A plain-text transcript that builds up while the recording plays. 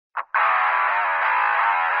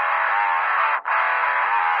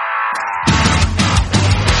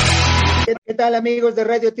tal, amigos de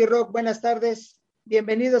Radio T-Rock? Buenas tardes.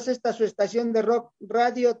 Bienvenidos a esta su estación de rock,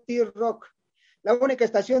 Radio T-Rock, la única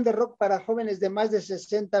estación de rock para jóvenes de más de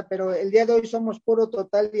 60, pero el día de hoy somos puro,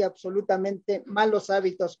 total y absolutamente malos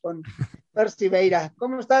hábitos con Fer Siveira.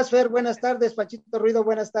 ¿Cómo estás, Fer? Buenas tardes. Panchito Ruido,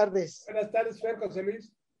 buenas tardes. Buenas tardes, Fer, José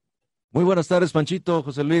Luis. Muy buenas tardes, Panchito,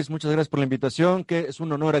 José Luis. Muchas gracias por la invitación, que es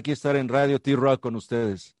un honor aquí estar en Radio T-Rock con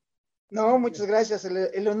ustedes. No, muchas gracias.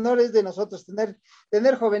 El honor es de nosotros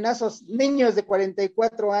tener jovenazos, niños de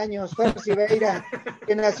 44 años, Fer Siveira,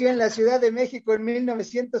 que nació en la Ciudad de México en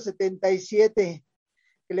 1977,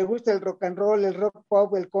 que le gusta el rock and roll, el rock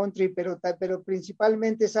pop, el country, pero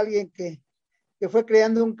principalmente es alguien que fue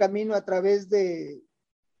creando un camino a través de,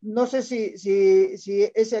 no sé si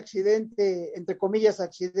ese accidente, entre comillas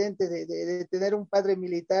accidente, de tener un padre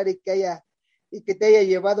militar y que te haya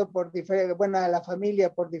llevado a la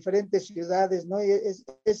familia por diferentes ciudades, ¿no?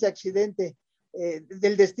 Ese accidente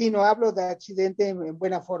del destino, hablo de accidente en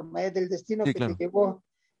buena forma, del destino, sí, que claro,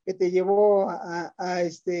 te llevó a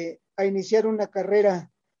iniciar una carrera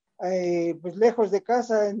pues lejos de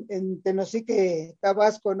casa, en Tenosique,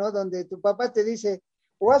 Tabasco, ¿no? Donde tu papá te dice,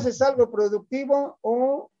 o haces algo productivo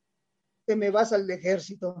o te me vas al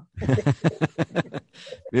ejército.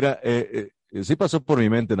 Mira, sí pasó por mi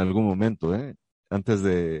mente en algún momento, antes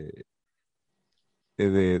de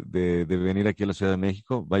venir aquí a la Ciudad de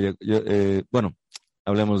México. Vaya, bueno,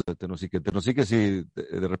 hablemos de Tenosique. Tenosique, sí,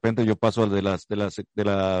 de repente yo paso de la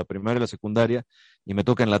primaria y la secundaria y me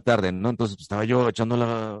toca en la tarde, ¿no? Entonces pues, estaba yo echando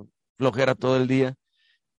la flojera todo el día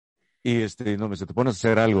y no, se te pones a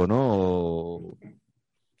hacer algo, ¿no? O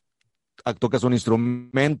tocas un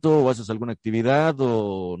instrumento o haces alguna actividad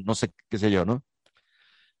o no sé qué sé yo, ¿no?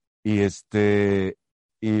 Y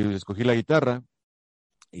escogí la guitarra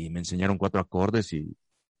y me enseñaron 4 acordes y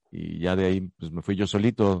ya de ahí pues me fui yo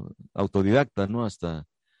solito, autodidacta, ¿no? Hasta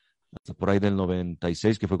por ahí del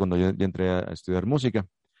 96, que fue cuando yo entré a estudiar música.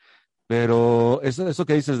 Pero eso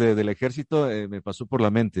que dices del ejército me pasó por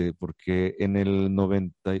la mente, porque en el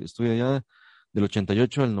 90, estuve allá del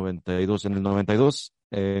 88 al 92. En el 92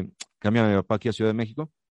 cambia mi papá aquí a Ciudad de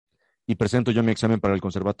México y presento yo mi examen para el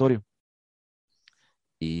conservatorio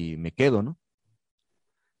y me quedo, ¿no?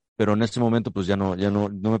 Pero en ese momento pues ya no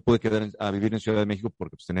me pude quedar a vivir en Ciudad de México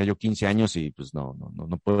porque pues tenía yo 15 años y pues no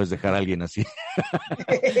puedes dejar a alguien así.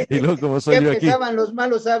 Y luego como soy ya yo aquí. empezaban los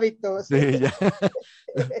malos hábitos. Sí, ya.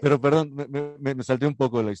 Pero perdón, me salté un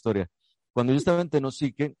poco de la historia. Cuando yo estaba en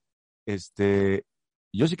Tenosique,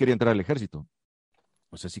 yo sí quería entrar al ejército.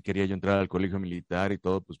 O sea, sí quería yo entrar al colegio militar y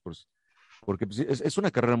todo, pues porque pues, es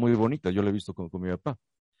una carrera muy bonita, yo lo he visto con mi papá.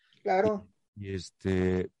 Claro.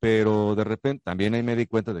 Pero de repente también ahí me di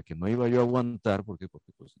cuenta de que no iba yo a aguantar porque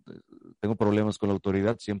pues, tengo problemas con la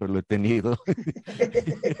autoridad, siempre lo he tenido.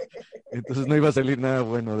 Entonces no iba a salir nada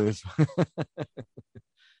bueno de eso.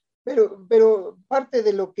 Pero parte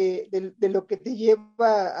de lo que te lleva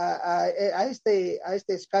a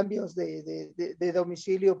estos cambios de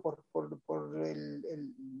domicilio por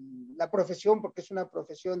la profesión, porque es una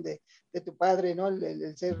profesión de tu padre, ¿no?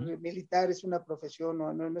 El ser militar es una profesión,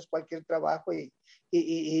 no es cualquier trabajo y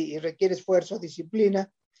requiere esfuerzo,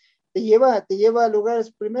 disciplina. Te lleva a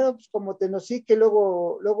lugares, primero pues, como Tenosique,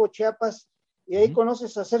 luego Chiapas, y ahí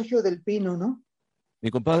conoces a Sergio del Pino, ¿no? Mi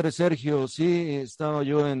compadre Sergio, sí, estaba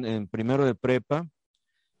yo en primero de prepa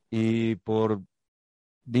y por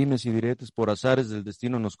dimes y diretes, por azares del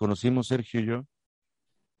destino nos conocimos Sergio y yo.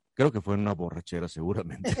 Creo que fue en una borrachera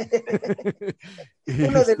seguramente.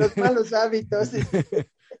 Uno de los malos hábitos.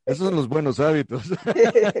 Esos son los buenos hábitos.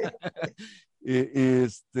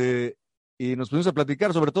 y nos pusimos a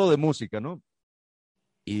platicar sobre todo de música, ¿no?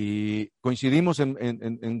 Y coincidimos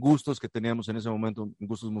en gustos que teníamos en ese momento, en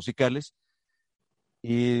gustos musicales.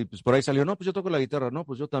 Y pues por ahí salió, no, pues yo toco la guitarra, no,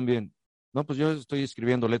 pues yo también, no, pues yo estoy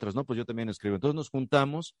escribiendo letras, no, pues yo también escribo. Entonces nos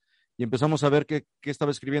juntamos y empezamos a ver qué estaba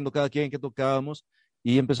escribiendo cada quien, qué tocábamos,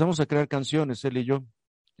 y empezamos a crear canciones, él y yo,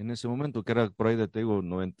 en ese momento, que era por ahí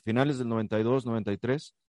finales del 92,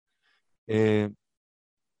 93.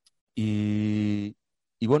 Y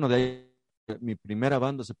bueno, de ahí mi primera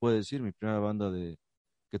banda, se puede decir, mi primera banda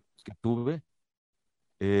que tuve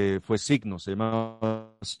fue Signos, se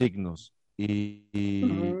llamaba Signos. Y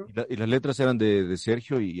las letras eran de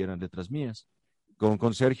Sergio y eran letras mías.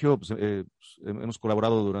 Con Sergio pues, hemos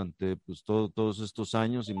colaborado durante pues, todos estos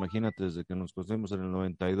años, imagínate, desde que nos conocimos en el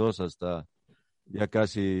 92 hasta ya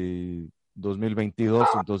casi 2022,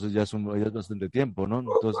 entonces ya es bastante tiempo, ¿no?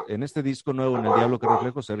 Entonces, en este disco nuevo, En el Diablo que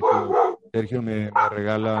Reflejo, Sergio me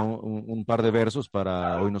regala un par de versos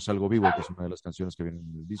para Hoy no salgo vivo, que es una de las canciones que vienen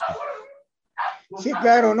en el disco. Sí,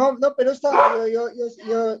 claro, no, pero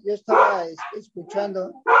yo estaba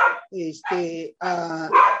escuchando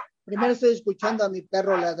Primero estoy escuchando a mi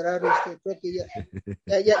perro ladrar, creo que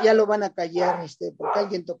ya lo van a callar, porque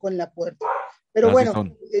alguien tocó en la puerta. Pero Así bueno,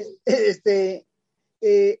 son.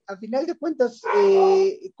 a final de cuentas,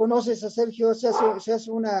 conoces a Sergio, se hace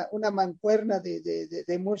una mancuerna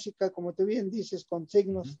de música, como tú bien dices, con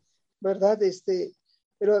signos, ¿verdad?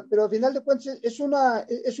 Pero a final de cuentas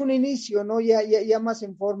es un inicio, ¿no? Ya más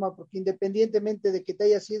en forma, porque independientemente de que te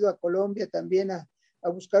hayas ido a Colombia también a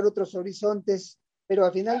buscar otros horizontes, pero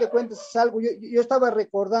a final de cuentas es algo, yo estaba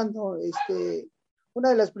recordando, una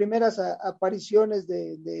de las primeras apariciones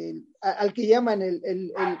al que llaman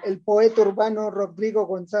el poeta urbano Rodrigo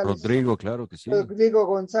González. Rodrigo, claro que sí. Rodrigo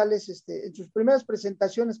González, en sus primeras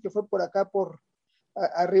presentaciones que fue por acá,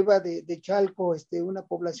 arriba de Chalco, una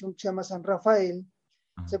población que se llama San Rafael,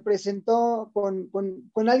 se presentó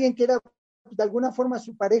con alguien que era de alguna forma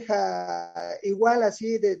su pareja igual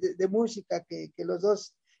así de música, que los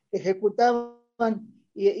dos ejecutaban,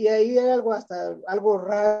 y ahí era algo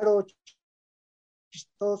raro,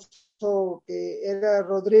 chistoso, que era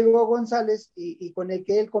Rodrigo González, y con el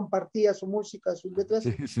que él compartía su música, sus letras,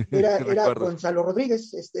 Sí, era recuerdo. Gonzalo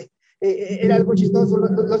Rodríguez. Era algo chistoso,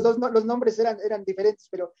 los nombres eran diferentes,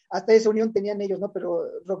 pero hasta esa unión tenían ellos, ¿no? Pero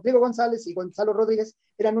Rodrigo González y Gonzalo Rodríguez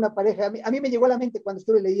eran una pareja. A mí me llegó a la mente cuando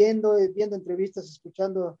estuve leyendo, viendo entrevistas,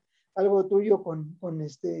 escuchando algo tuyo con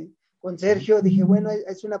Sergio. Dije, bueno,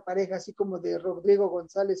 es una pareja así como de Rodrigo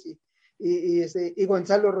González y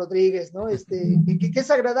Gonzalo Rodríguez, ¿no? Que es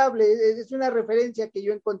agradable, es una referencia que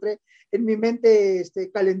yo encontré en mi mente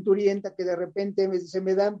calenturienta, que de repente se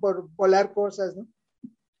me dan por volar cosas, ¿no?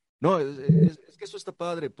 No, es que eso está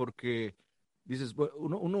padre porque dices,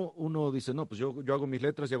 bueno, uno dice, no, pues yo hago mis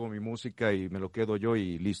letras y hago mi música y me lo quedo yo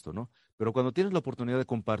y listo, ¿no? Pero cuando tienes la oportunidad de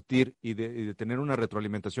compartir y de tener una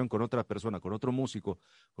retroalimentación con otra persona, con otro músico,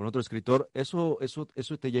 con otro escritor, eso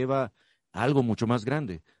te lleva a algo mucho más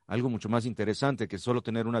grande, algo mucho más interesante que solo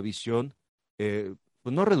tener una visión,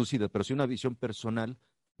 pues no reducida, pero sí una visión personal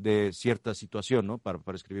de cierta situación, ¿no? Para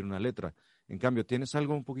escribir una letra. En cambio, tienes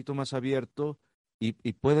algo un poquito más abierto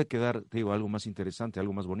y puede quedar, te digo, algo más interesante,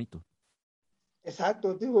 algo más bonito.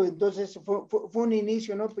 Exacto, digo, entonces fue un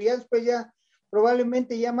inicio, ¿no? Pero ya después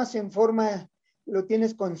probablemente ya más en forma lo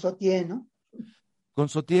tienes con Sotier, ¿no? Con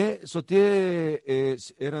Sautier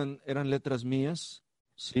eran letras mías,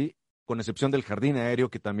 sí, con excepción del Jardín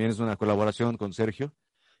Aéreo, que también es una colaboración con Sergio.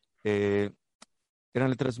 Eh, Eran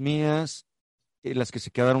letras mías, las que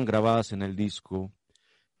se quedaron grabadas en el disco.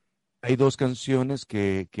 Hay dos canciones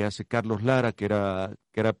que hace Carlos Lara,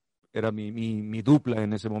 era mi dupla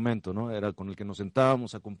en ese momento, ¿no? Era con el que nos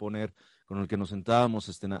sentábamos a componer, con el que nos sentábamos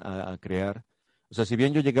a crear. O sea, si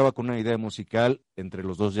bien yo llegaba con una idea musical, entre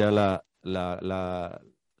los dos ya la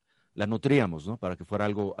nutríamos, ¿no? Para que fuera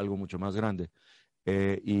algo mucho más grande.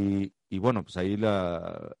 Y bueno, pues ahí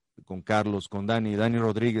con Carlos, con Dani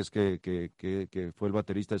Rodríguez, que fue el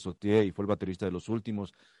baterista de Sautier y fue el baterista de Los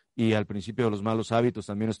Últimos, y al principio de Los Malos Hábitos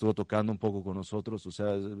también estuvo tocando un poco con nosotros. O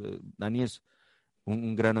sea, Dani es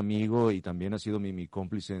un gran amigo y también ha sido mi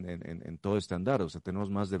cómplice en todo este andar. O sea, tenemos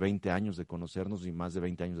más de 20 años de conocernos y más de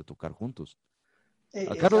 20 años de tocar juntos. A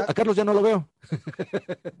Exacto. Carlos ya no lo veo.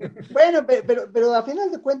 Bueno, pero a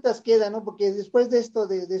final de cuentas queda, ¿no? Porque después de esto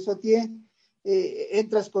de Sotier,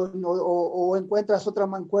 entras o encuentras otra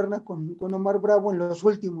mancuerna con Omar Bravo en los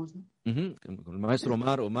últimos, ¿no? Ujú, con el maestro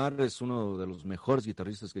Omar. Omar es uno de los mejores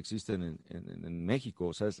guitarristas que existen en México.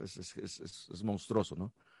 O sea, es monstruoso,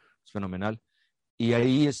 ¿no? Es fenomenal. Y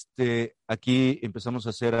ahí, aquí empezamos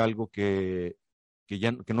a hacer algo que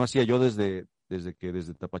no hacía yo desde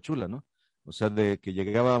Tapachula, ¿no? O sea, de que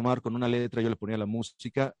llegaba Omar con una letra, yo le ponía la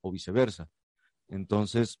música o viceversa.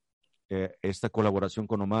 Entonces, esta colaboración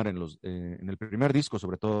con Omar en el primer disco,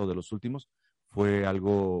 sobre todo de los últimos, fue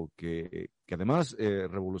algo que además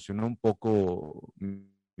revolucionó un poco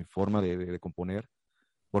mi forma de componer,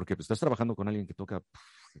 porque pues, estás trabajando con alguien que toca,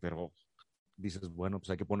 pero dices, bueno, pues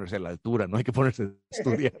hay que ponerse a la altura, no hay que ponerse a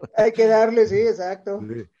estudiar. Hay que darle, sí, exacto.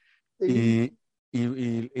 Sí. Sí.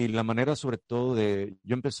 Y la manera sobre todo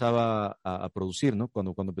yo empezaba a producir, ¿no?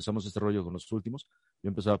 Cuando empezamos este rollo con los últimos, yo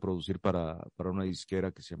empezaba a producir para una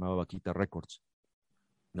disquera que se llamaba Vaquita Records,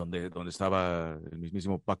 donde estaba el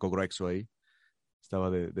mismísimo Paco Gruexo ahí,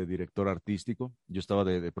 estaba de director artístico, yo estaba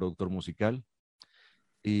de productor musical,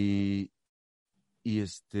 y,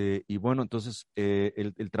 y bueno, entonces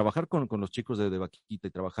el trabajar con los chicos de Vaquita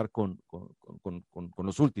y trabajar con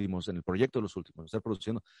los últimos, en el proyecto de los últimos, estar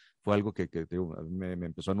produciendo, fue algo que te digo, a mí me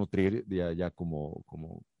empezó a nutrir ya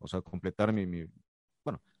o sea, completar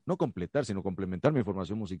bueno, no completar, sino complementar mi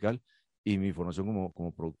formación musical y mi formación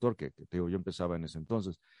como productor, que te digo, yo empezaba en ese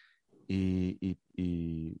entonces.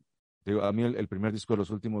 Digo, a mí el primer disco de los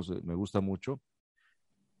últimos me gusta mucho,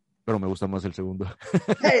 pero me gusta más el segundo.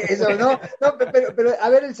 Eso, no, pero a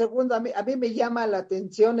ver, el segundo, a mí me llama la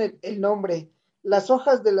atención el nombre, las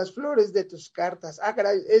hojas de las flores de tus cartas. Ah,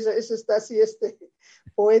 caray, eso está así,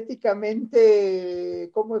 poéticamente,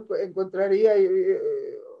 ¿cómo encontraría?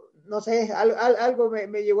 No sé, algo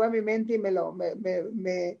me llegó a mi mente y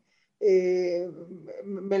eh,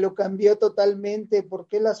 me lo cambió totalmente. ¿Por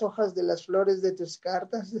qué las hojas de las flores de tus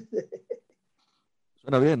cartas?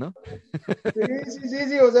 Suena bien, ¿no? Sí, sí, sí,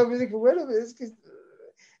 sí, o sea, pues dije, bueno, es que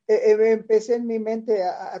empecé en mi mente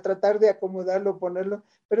a tratar de acomodarlo, ponerlo,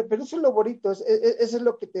 pero eso es lo bonito, eso es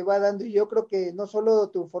lo que te va dando, y yo creo que no solo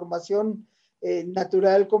tu formación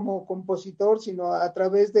natural como compositor, sino a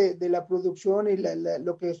través de la producción y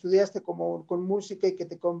lo que estudiaste como con música y que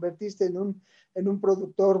te convertiste en un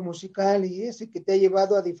productor musical y ese que te ha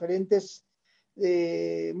llevado a diferentes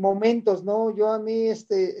momentos, ¿no? Yo a mí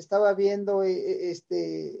estaba viendo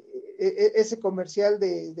ese comercial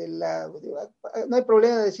no hay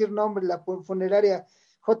problema de decir nombre, la funeraria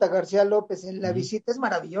J. García López en la Ujú. visita, es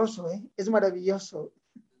maravilloso, ¿eh? Es maravilloso.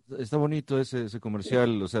 Está bonito ese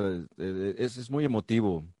comercial, o sea, es muy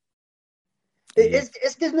emotivo.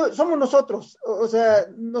 Y, Somos nosotros, o sea,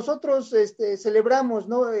 nosotros celebramos,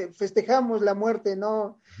 ¿no? Festejamos la muerte,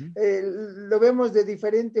 ¿no? ujú. Lo vemos de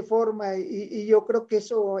diferente forma y yo creo que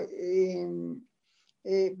eso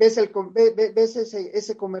ves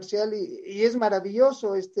ese comercial y es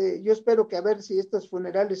maravilloso. Yo espero que a ver si estos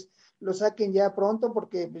funerales lo saquen ya pronto,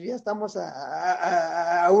 porque pues, ya estamos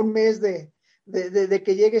a un mes de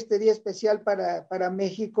que llegue este día especial para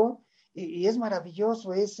México, y es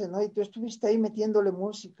maravilloso ese, ¿no? Y tú estuviste ahí metiéndole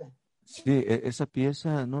música. Sí, esa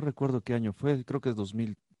pieza, no recuerdo qué año fue, creo que es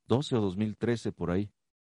 2012 o 2013 por ahí,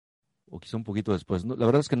 o quizá un poquito después. La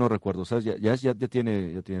verdad es que no recuerdo, ¿sabes? Ya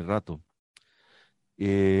tiene rato.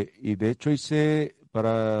 Y de hecho hice,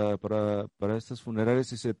 para estas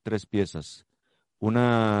funerales hice tres piezas.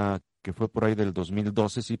 Una que fue por ahí del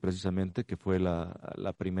 2012, sí, precisamente, que fue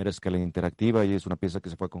la primera escala interactiva, y es una pieza que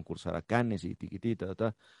se fue a concursar a Cannes y tiquitita,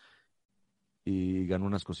 y ganó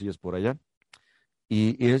unas cosillas por allá.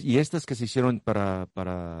 Y estas que se hicieron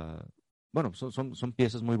bueno, son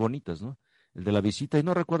piezas muy bonitas, ¿no? El de la visita, y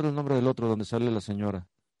no recuerdo el nombre del otro, donde sale la señora.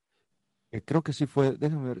 Creo que sí fue,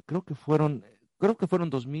 déjame ver, creo que fueron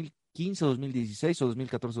 2015, 2016 o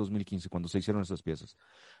 2014, 2015 cuando se hicieron esas piezas.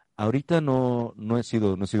 Ahorita no he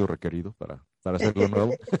sido requerido para hacerlo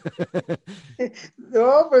nuevo.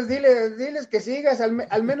 No, pues diles que sigas,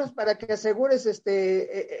 al menos para que asegures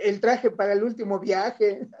el traje para el último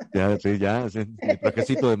viaje. Ya, sí, ya, sí, mi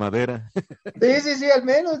trajecito de madera. Sí, sí, sí, al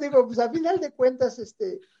menos digo, pues a final de cuentas,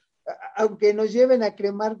 aunque nos lleven a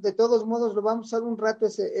cremar, de todos modos lo vamos a usar un rato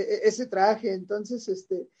ese traje, entonces,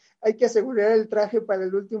 hay que asegurar el traje para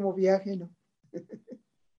el último viaje, ¿no?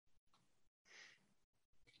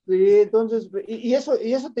 Sí, entonces, y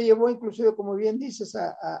eso te llevó inclusive, como bien dices,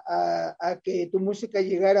 a que tu música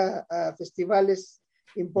llegara a festivales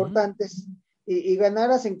Ujú. importantes y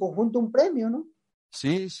ganaras en conjunto un premio, ¿no?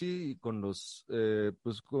 Sí, sí, pues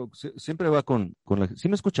siempre va ¿sí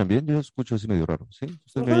me escuchan bien? Yo escucho así medio raro, ¿sí?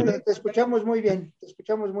 ¿Usted me Ujú, oye? te escuchamos muy bien, te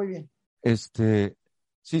escuchamos muy bien. Este,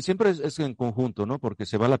 sí, siempre es en conjunto, ¿no? Porque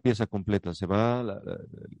se va la pieza completa, se va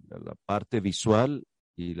la parte visual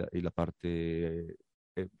y la parte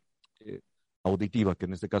eh, eh, auditiva, que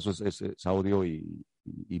en este caso es audio y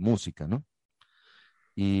música, ¿no?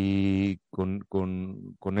 Y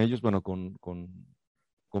con ellos, bueno, con, con-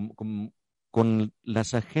 con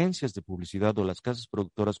las agencias de publicidad o las casas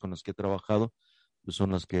productoras con las que he trabajado, pues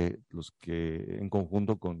son los que en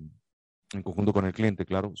conjunto con el cliente,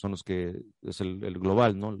 claro, son los que es el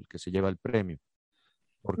global, ¿no? El que se lleva el premio.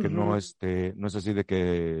 Porque no, Ujú. no es así de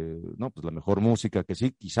que, no, pues la mejor música, que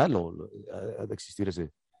sí, quizá ha de existir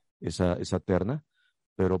esa terna,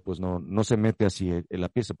 pero pues no se mete así en la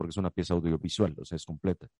pieza porque es una pieza audiovisual, o sea, es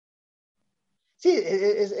completa. Sí,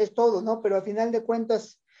 es todo, ¿no? Pero al final de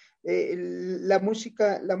cuentas, la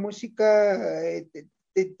música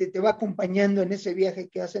te va acompañando en ese viaje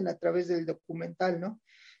que hacen a través del documental, ¿no?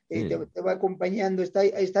 Sí, Te va acompañando,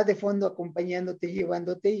 está de fondo acompañándote,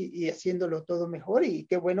 llevándote y haciéndolo todo mejor. Y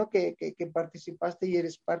qué bueno que participaste y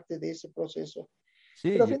eres parte de ese proceso.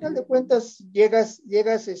 Pero al sí, final de cuentas, llegas,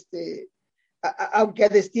 aunque a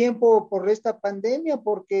destiempo por esta pandemia,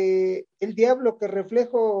 porque el diablo que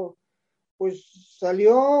reflejo pues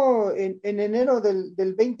salió en enero del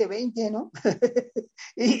 2020, ¿no?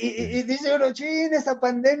 Y dice uno, chin, esa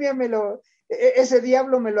pandemia ese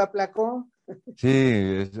diablo me lo aplacó.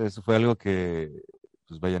 sí, eso fue algo que,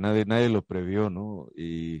 pues vaya, nadie lo previó, ¿no?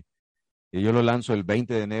 Y yo lo lanzo el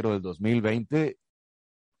 20 de enero del 2020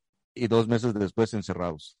 y 2 meses después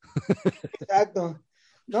encerrados. Exacto.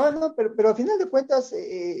 No, no, pero a final de cuentas,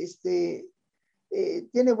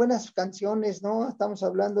 tiene buenas canciones, ¿no? Estamos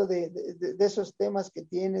hablando de esos temas que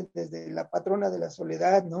tiene desde La Patrona de la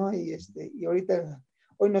Soledad, ¿no? Y ahorita,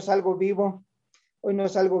 hoy no salgo vivo y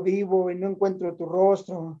no encuentro tu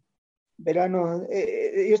rostro. Verano,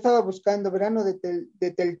 yo estaba buscando verano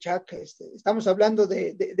de Telchac, estamos hablando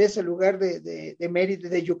de ese lugar de Mérida,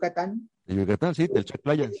 de Yucatán. De Yucatán, sí, del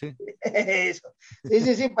Chaclaya, sí. Eso. Sí,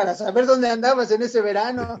 sí, sí, para saber dónde andabas en ese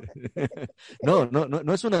verano.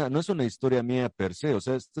 No es una historia mía per se, o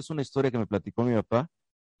sea, esta es una historia que me platicó mi papá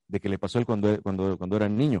de que le pasó a él cuando era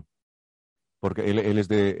niño, porque él es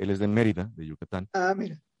de Mérida, de Yucatán, Ah,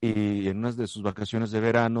 mira. y en unas de sus vacaciones de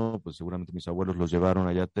verano, pues seguramente mis abuelos los llevaron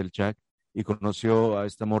allá a Telchac y conoció a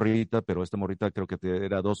esta morrita, pero esta morrita creo que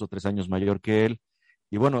era 2 o 3 años mayor que él.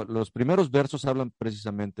 Y bueno, los primeros versos hablan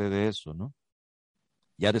precisamente de eso, ¿no?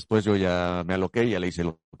 Ya después yo ya me aloqué y ya le hice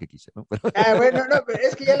lo que quise, ¿no? Ah, bueno, no, pero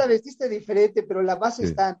es que ya la vestiste diferente, pero la base Sí,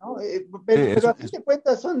 está, ¿no? sí, Pero a fin de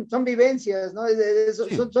cuentas son vivencias, ¿no?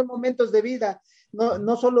 sí, Son momentos de vida,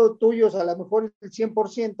 no solo tuyos, a lo mejor el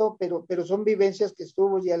 100%, pero son vivencias que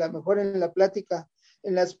estuvo y a lo mejor en la plática,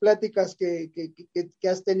 en las pláticas que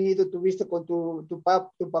has tenido, tuviste con tu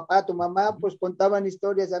papá, tu mamá, pues contaban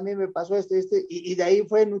historias, a mí me pasó y de ahí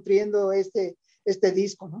fue nutriendo este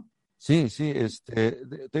disco, ¿no? sí, sí, te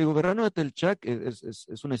digo, Verano de Telchac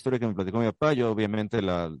es una historia que me platicó mi papá, yo obviamente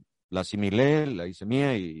la asimilé, la hice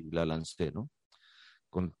mía y la lancé, ¿no?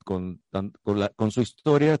 Con su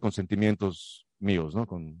historia, con sentimientos míos, ¿no?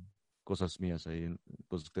 Con cosas mías ahí,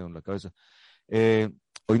 cosas que tengo en la cabeza. Eh,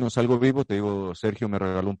 Hoy no salgo vivo, te digo, Sergio me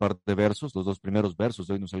regaló un par de versos, los 2 primeros versos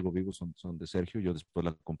de Hoy no salgo vivo son de Sergio, yo después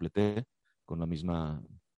la completé con la misma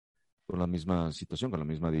situación, con la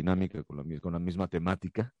misma dinámica, con la misma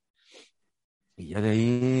temática. Y ya de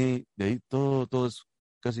ahí todo es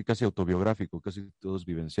casi, casi autobiográfico, casi todo es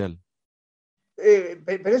vivencial.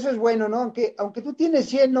 Pero eso es bueno, ¿no? Aunque tú tienes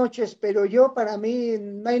 100 noches, pero yo para mí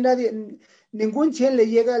no hay nadie, ningún 100 le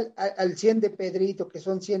llega al 100 de Pedrito, que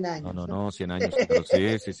son 100 No, no, años, ¿no? no, 100 años, pero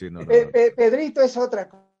sí, sí, sí, no, no, no. Pedrito es otra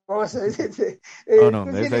cosa. No, no, Tú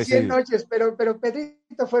es tienes ahí 100 sí. noches, pero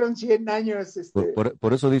Pedrito fueron 100 años.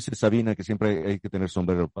 Por eso dice Sabina que siempre hay que tener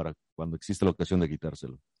sombrero para cuando existe la ocasión de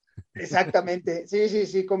quitárselo. Exactamente, sí, sí,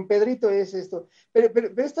 sí, con Pedrito es esto. Pero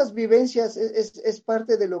estas vivencias es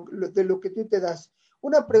parte de lo que tú te das.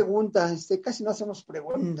 Una pregunta, casi no hacemos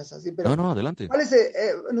preguntas así, No, pero no, adelante. ¿cuál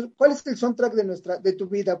es el soundtrack de tu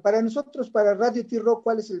vida? Para nosotros, para Radio T-Rock,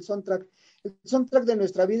 ¿cuál es el soundtrack? El soundtrack de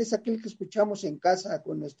nuestra vida es aquel que escuchamos en casa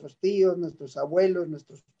con nuestros tíos, nuestros abuelos,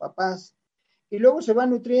 nuestros papás. Y luego se va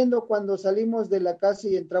nutriendo cuando salimos de la casa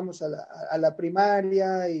y entramos a la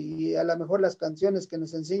primaria y a lo mejor las canciones que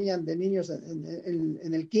nos enseñan de niños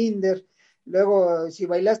en el kinder. Luego, si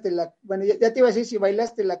bailaste bueno, ya te iba a decir si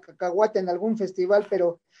bailaste la cacahuata en algún festival,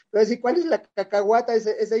 pero decir, ¿cuál es la cacahuata?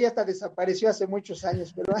 Esa ya hasta desapareció hace muchos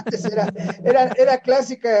años, pero antes era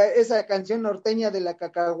clásica esa canción norteña de la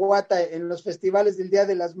cacahuata en los festivales del Día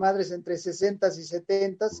de las Madres entre 60s y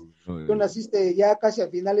 70s. Tú naciste ya casi a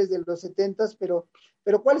finales de los 70s,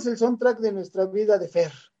 pero ¿cuál es el soundtrack de nuestra vida de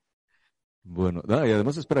Fer? Bueno, y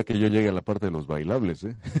además espera que yo llegue a la parte de los bailables,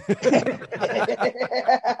 ¿eh?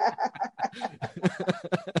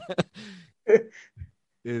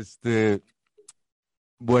 Este,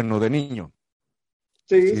 bueno, de niño.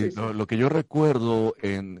 Sí, Sí, sí, sí. lo que yo recuerdo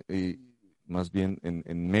más bien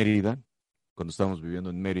en Mérida, cuando estábamos viviendo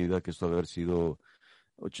en Mérida, que esto debe haber sido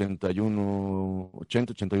 81,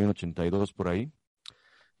 80, 81, 82 por ahí.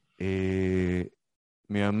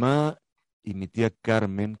 Mi mamá y mi tía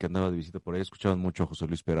Carmen, que andaba de visita por ahí, escuchaban mucho a José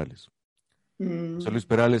Luis Perales. José Mm, Luis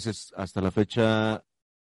Perales es hasta la fecha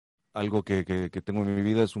algo que tengo en mi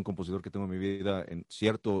vida, es un compositor que tengo en mi vida en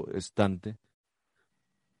cierto estante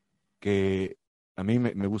que a mí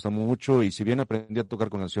me gusta mucho y si bien aprendí a tocar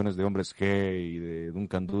con canciones de Hombres G y de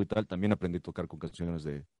Duncan Du y tal, también aprendí a tocar con canciones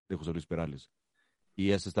de José Luis Perales.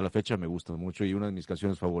 Y hasta la fecha me gusta mucho y una de mis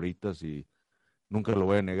canciones favoritas y nunca lo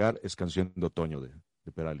voy a negar es Canción de Otoño de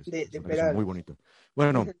Perales. Es de una canción muy Perales. bonita.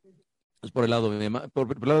 Bueno, pues por el lado de mi mamá,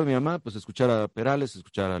 por el lado de mi mamá, pues escuchar a Perales,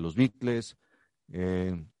 escuchar a los Beatles,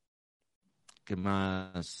 eh, ¿qué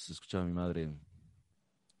más escuchaba mi madre?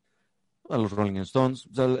 A los Rolling Stones,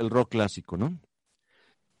 o sea, el rock clásico, ¿no?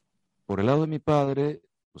 Por el lado de mi padre,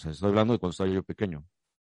 o sea, estoy hablando de cuando estaba yo pequeño,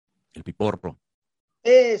 el piporro.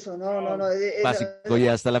 Eso, no, no, no. Básico, y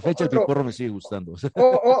hasta la fecha el Otro, piporro me sigue gustando.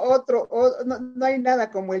 no, no hay nada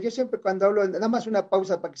como él. Yo siempre cuando hablo, nada más una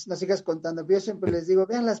pausa para que nos sigas contando, pero yo siempre les digo,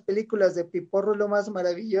 vean las películas de Piporro, lo más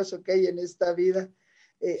maravilloso que hay en esta vida.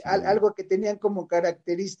 Sí. Algo que tenían como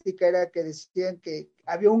característica era que decían que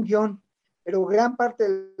había un guión, pero gran parte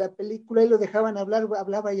de la película él lo dejaban hablar,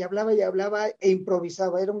 hablaba y hablaba y hablaba e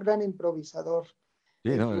improvisaba, era un gran improvisador. Sí,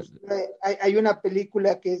 no, Inclusive hay una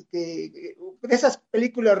película de esas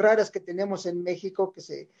películas raras que tenemos en México, que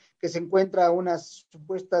se encuentra a unas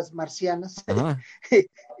supuestas marcianas, ajá.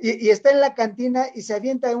 y está en la cantina y se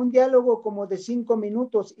avienta un diálogo como de 5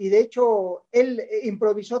 minutos, y de hecho él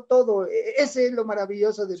improvisó todo. Ese es lo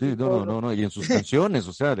maravilloso de Sí, no, no, Piporro. no, no, y en sus canciones,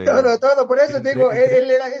 o sea, Todo, por eso te entre, digo,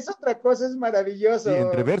 entre, es otra cosa, es sí, entre maravilloso,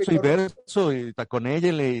 verso y Piporro. verso, y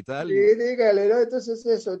taconéllele y Sí, tal, dígale, ¿no? Entonces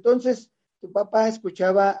eso. Entonces, tu papá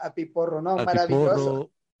escuchaba a Piporro, ¿no? al Maravilloso.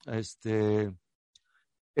 Piporro, este,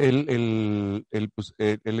 pues,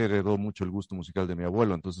 él heredó mucho el gusto musical de mi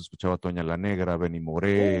abuelo, entonces escuchaba a Toña la Negra, Benny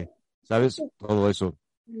Moré, ¿sabes? Todo eso.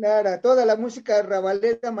 Clara, toda la música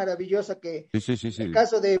rabalera maravillosa que Sí, sí, sí, en el sí.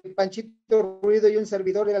 caso de Panchito Ruido y un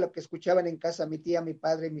servidor era lo que escuchaban en casa, mi tía, mi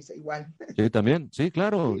padre, igual. Sí, también, sí,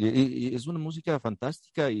 claro. Sí. Y es una música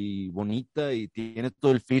fantástica y bonita y tiene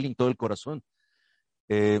todo el feeling, todo el corazón.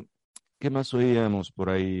 Eh, ¿Qué más oíamos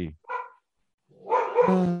por ahí?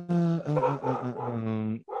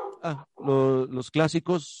 Los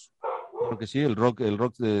clásicos, creo que sí, el rock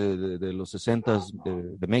de los 60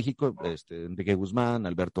 de México, Enrique Guzmán,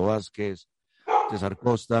 Alberto Vázquez, César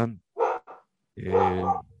Costa, eh,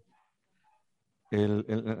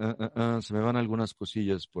 se me van algunas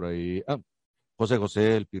cosillas por ahí. José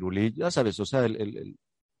José, el Pirulí, ya sabes, o sea,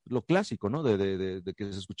 lo clásico, ¿no? De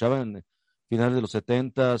que se escuchaba en finales de los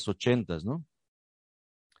 70s, 80s, ¿no?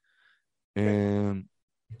 Eh,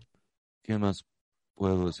 ¿Qué más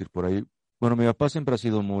puedo decir por ahí? Bueno, mi papá siempre ha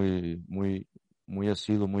sido muy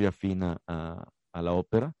asiduo, muy afín a la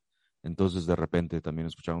ópera, entonces de repente también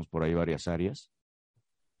escuchamos por ahí varias áreas.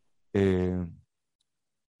 Eh,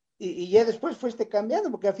 Y ya después fuiste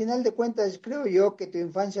cambiando, porque al final de cuentas creo yo que tu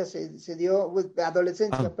infancia se dio, ah,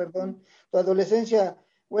 adolescencia, perdón, tu adolescencia,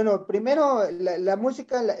 bueno, primero la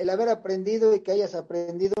música, el haber aprendido y que hayas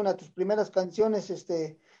aprendido una de tus primeras canciones,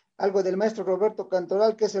 algo del maestro Roberto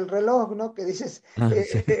Cantoral, que es el reloj, ¿no? Que dices,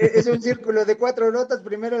 sí. es un círculo de 4 notas,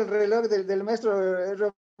 primero el reloj del maestro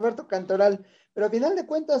Roberto Cantoral, pero al final de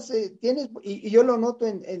cuentas tienes, y yo lo noto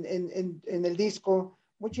en el disco,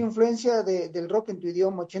 mucha influencia del rock en tu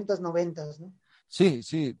idioma, ochentas, noventas, ¿no? Sí,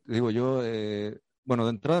 sí, digo yo, bueno,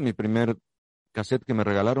 de entrada mi primer cassette que me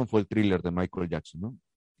regalaron fue el Thriller de Michael Jackson, ¿no?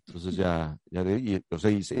 Entonces o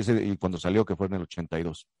sea, y cuando salió que fue en el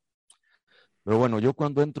 82. Pero bueno, yo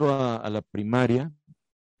cuando entro a la primaria,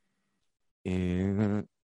 eh,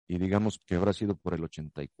 y digamos que habrá sido por el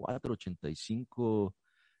 84, 85,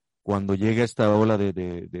 cuando llega esta ola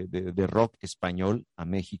de rock español a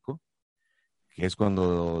México, que es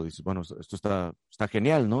cuando dices, bueno, esto está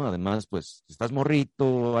genial, ¿no? Además, pues, estás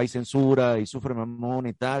morrito, hay censura y sufre mamón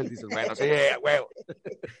y tal, dices, bueno, sí, a huevo.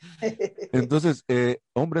 Entonces,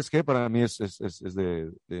 Hombres G para mí es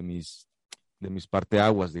de mis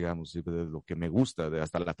parteaguas, digamos, y de lo que me gusta.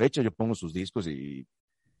 Hasta la fecha yo pongo sus discos y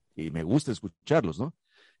me gusta escucharlos, ¿no?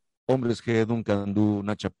 Hombres G, Duncan Du,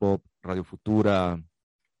 Nacha Pop, Radio Futura,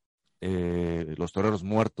 Los Toreros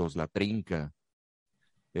Muertos, La Trinca,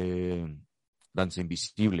 eh, Danza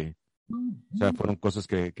Invisible. O sea, fueron cosas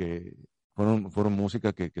que fueron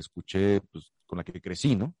música que escuché, pues, con la que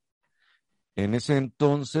crecí, ¿no? En ese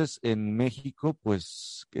entonces, en México,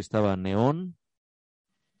 pues, estaba Neón,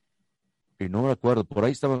 y no me acuerdo, por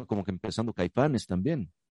ahí estaba como que empezando Caifanes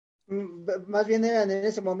también, Más bien eran en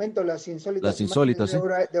ese momento las Las insólitas imágenes Insólitas, ¿sí?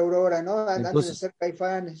 De Aurora, ¿no? Antes de Entonces, ser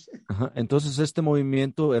Caifanes. ajá, entonces este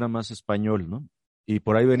movimiento era más español, ¿no? Y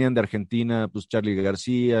por ahí venían de Argentina, pues Charly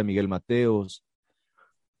García, Miguel Mateos,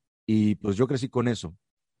 y pues yo crecí con eso.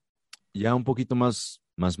 Ya un poquito más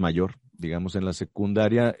mayor, digamos, en la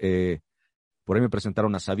secundaria, por ahí me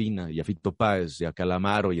presentaron a Sabina y a Fito Páez y a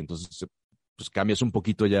Calamaro, y entonces pues cambias un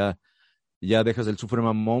poquito ya dejas el sufre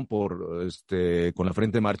mamón con la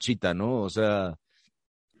frente marchita, ¿no? O sea,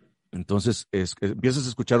 entonces empiezas a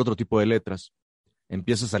escuchar otro tipo de letras,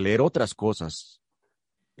 empiezas a leer otras cosas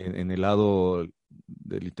en el lado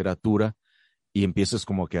de literatura y empiezas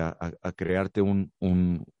como que a crearte una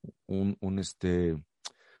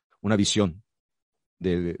visión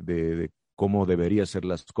de cómo deberían ser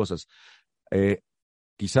las cosas. Eh,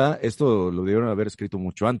 Quizá esto lo debieron haber escrito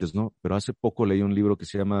mucho antes, ¿no? Pero hace poco leí un libro que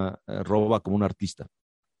se llama Roba como un artista.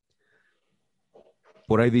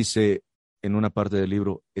 Por ahí dice en una parte del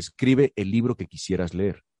libro, escribe el libro que quisieras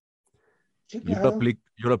leer. Sí, Y claro.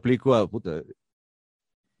 yo lo aplico a, puta,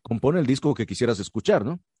 compone el disco que quisieras escuchar,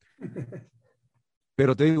 ¿no?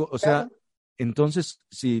 Pero te digo, o sea, Claro. entonces,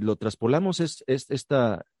 si lo traspolamos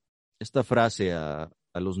esta frase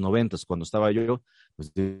a los 90, cuando estaba yo,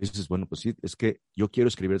 pues dices, bueno, pues sí, es que yo quiero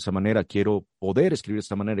escribir de esa manera, quiero poder escribir de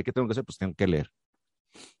esta manera. ¿Y qué tengo que hacer? Pues tengo que leer.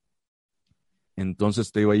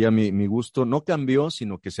 Entonces, te digo, ya mi gusto no cambió,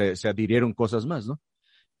 sino que se adhirieron cosas más, ¿no?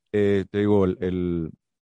 Te digo, el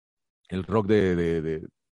rock de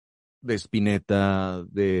Spinetta,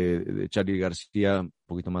 de Charly García, un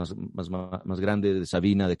poquito más grande, de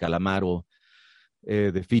Sabina, de Calamaro,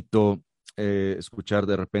 de Fito, escuchar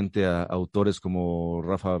de repente a autores como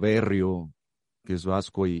Rafa Berrio, que es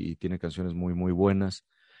vasco y tiene canciones muy, muy buenas.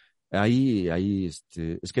 Ahí, es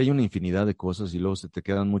que hay una infinidad de cosas y luego se te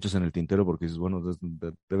quedan muchas en el tintero porque dices, bueno,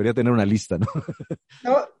 debería tener una lista, ¿no?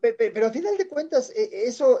 No, pero a final de cuentas,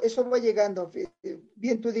 eso va llegando.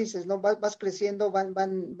 Bien tú dices, ¿no? Vas creciendo,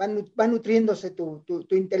 va nutriéndose tu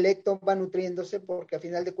intelecto, va nutriéndose, porque a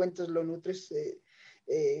final de cuentas lo nutres.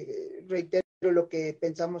 Reitero lo que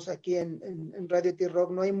pensamos aquí en Radio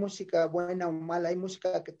T-Rock, no hay música buena o mala, hay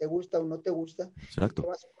música que te gusta o no te gusta, y te Exacto.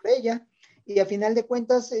 vas por ella. Y a final de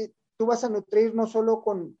cuentas, tú vas a nutrir no solo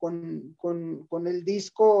con el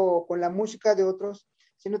disco, con la música de otros,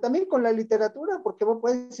 sino también con la literatura, porque vos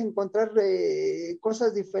puedes encontrar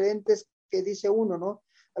cosas diferentes que dice uno, ¿no?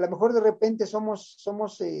 A lo mejor de repente somos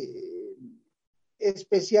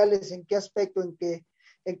especiales en qué aspecto,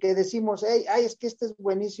 en que decimos, hey, ay, es que este es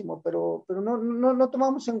buenísimo, pero no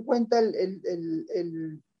tomamos en cuenta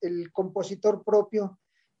el compositor propio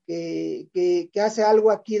que hace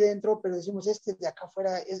algo aquí dentro, pero decimos, este de acá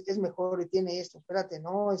afuera es mejor y tiene esto, espérate,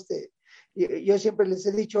 ¿no? Yo siempre les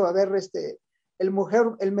he dicho, a ver, el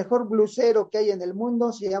mejor blusero que hay en el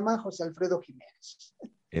mundo se llama José Alfredo Jiménez.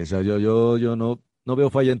 Esa, yo no veo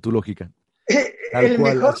falla en tu lógica. Tal El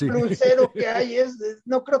cual, mejor así. blusero que hay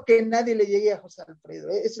no creo que nadie le llegue a José Alfredo,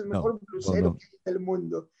 es el No, mejor no, blusero no. que hay en el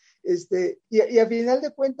mundo. Y a final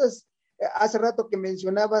de cuentas, hace rato que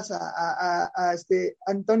mencionabas a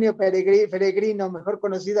Antonio Peregrino, mejor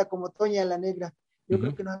conocida como Toña la Negra, yo creo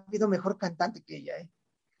Ujú. que no ha habido mejor cantante que ella.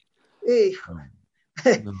 Hijo,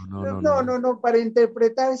 No, no, no, no, no, no. no, no, para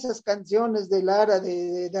interpretar esas canciones de Lara,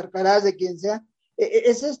 de Arcaraz, de quien sea,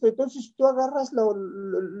 es esto. Entonces tú agarras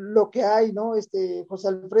lo que hay, ¿no? José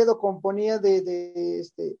Alfredo componía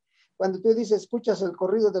cuando tú dices, escuchas el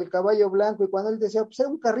corrido del caballo blanco, y cuando él decía, pues era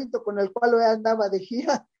un carrito con el cual él andaba de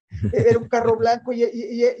gira, era un carro blanco, y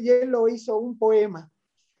él lo hizo un poema.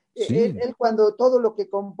 Sí, Él cuando todo lo que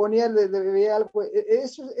componía le veía algo,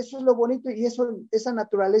 eso es lo bonito, y esa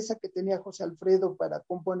naturaleza que tenía José Alfredo para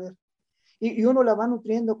componer. Y uno la va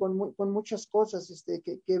nutriendo con muchas cosas,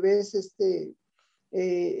 que ves,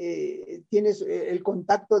 tienes el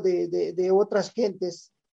contacto de otras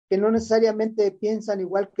gentes que no necesariamente piensan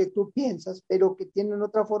igual que tú piensas, pero que tienen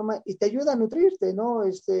otra forma y te ayuda a nutrirte, ¿no?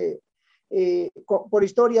 Por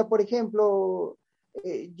historia, por ejemplo,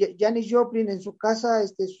 Janis Joplin en su casa,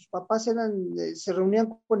 sus papás se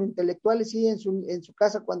reunían con intelectuales, sí, en su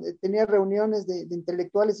casa, cuando tenía reuniones de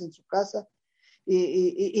intelectuales en su casa,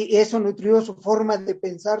 y eso nutrió su forma de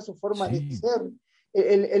pensar, su forma de sí. ser.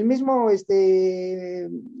 El mismo, ¿cómo se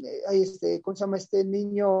llama este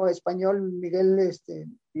niño español? Miguel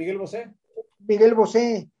Bosé. Miguel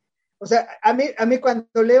Bosé. O sea, a mí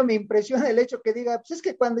cuando leo me impresiona el hecho que diga, pues es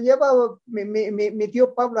que cuando lleva mi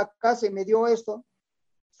tío Pablo a casa y me dio esto,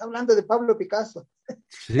 está hablando de Pablo Picasso.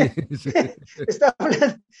 Sí, sí. Está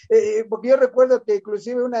hablando, porque yo recuerdo que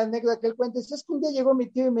inclusive una anécdota que él cuenta es que un día llegó mi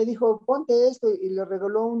tío y me dijo, ponte esto, y le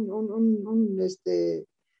regaló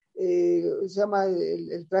se llama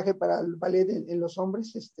el traje para el ballet en los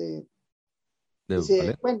hombres, ¿De dice,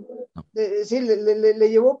 ballet? bueno, No. sí, le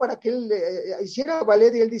llevó para que él hiciera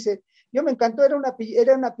ballet, y él dice, yo me encantó, era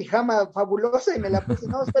una pijama fabulosa y me la puse,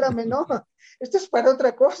 no, espérame, no, esto es para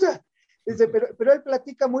otra cosa. Dice, pero él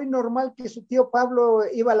platica muy normal que su tío Pablo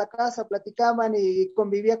iba a la casa, platicaban y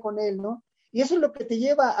convivía con él, ¿no? Y eso es lo que te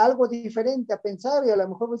lleva a algo diferente, a pensar, y a lo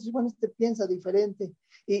mejor dices, bueno, piensa diferente.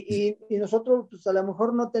 Y nosotros, pues a lo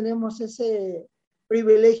mejor no tenemos ese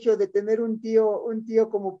privilegio de tener un tío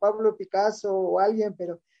como Pablo Picasso o alguien,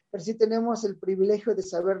 pero sí tenemos el privilegio de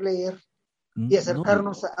saber leer y No,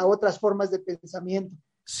 acercarnos a otras formas de pensamiento.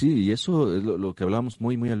 sí, y eso es lo que hablábamos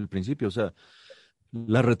muy, muy al principio, o sea,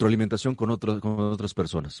 la retroalimentación con otras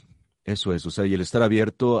personas. Eso es, o sea, y el estar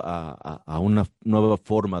abierto a una nueva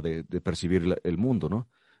forma de percibir el mundo, ¿no?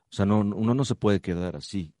 O sea, uno no se puede quedar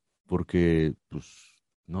así, porque pues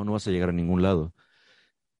no vas a llegar a ningún lado.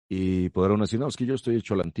 Y podrán decir, no, es que yo estoy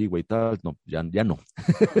hecho a la antigua y tal. No, ya no.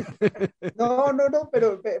 No, no, no,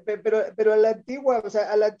 pero a la antigua, o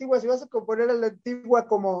sea, a la antigua, si vas a componer a la antigua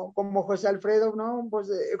como José Alfredo, ¿no? Pues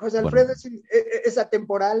José Bueno, Alfredo es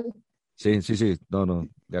atemporal. sí, sí, sí, no,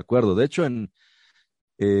 de acuerdo. De hecho,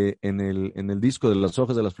 en el disco de Las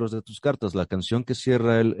hojas de las flores de tus cartas, la canción que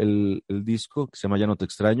cierra el disco, que se llama Ya no te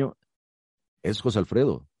extraño, es José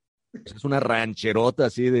Alfredo. Es una rancherota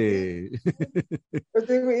así de... Pues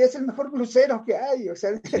te digo, y es el mejor blusero que hay, o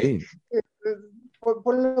sea, Sí,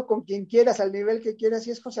 ponlo con quien quieras, al nivel que quieras,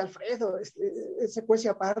 y es José Alfredo, es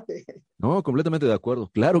secuencia aparte. no, completamente de acuerdo.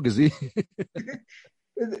 Claro que sí.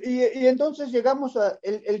 Y entonces llegamos a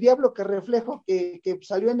el Diablo que Reflejo, que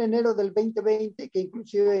salió en enero del 2020, que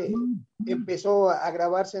inclusive empezó a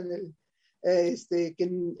grabarse en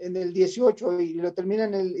el 18 y lo termina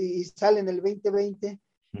y sale en el 2020.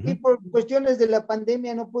 Y por cuestiones de la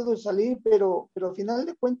pandemia no pudo salir, pero al final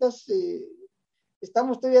de cuentas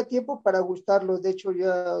estamos todavía a tiempo para gustarlos. De hecho,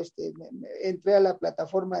 ya entré a la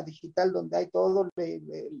plataforma digital donde hay todo,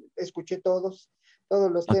 escuché todos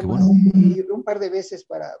los Ah, qué temas bueno. y un par de veces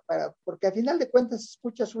porque al final de cuentas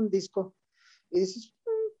escuchas un disco y dices,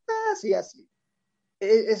 así, así.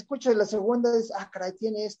 Escuchas la segunda, dices, caray,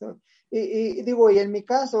 tiene esto. Y digo, y en mi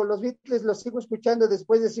caso, los Beatles los sigo escuchando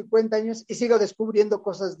después de 50 años y sigo descubriendo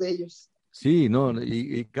cosas de ellos. Sí, no,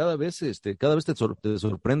 y cada vez te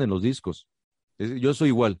sorprenden los discos. Yo soy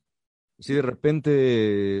igual. Si de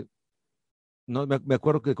repente, no, me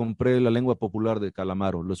acuerdo que compré La lengua popular de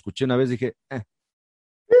Calamaro, lo escuché una vez, dije,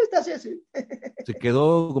 Está así, así. se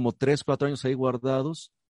quedó como 3, 4 años ahí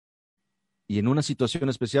guardados, y en una situación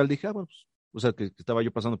especial dije, bueno, pues, o sea, que estaba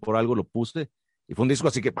yo pasando por algo, lo puse, y fue un disco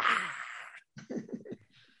así que, ¡pah!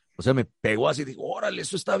 O sea, me pegó así, digo, órale,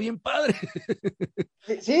 eso está bien padre.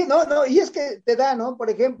 Sí, no, no, y es que te da, ¿no? Por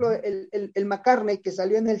ejemplo, el McCartney que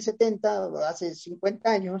salió en el 70, hace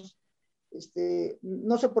 50 años,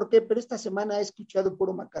 no sé por qué, pero esta semana he escuchado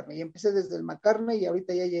puro McCartney. Empecé desde el McCartney y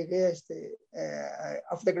ahorita ya llegué a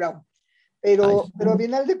Off the Ground. Ay, Pero al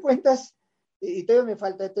final de cuentas, y todavía me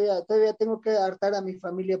falta, todavía tengo que hartar a mi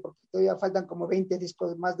familia porque todavía faltan como 20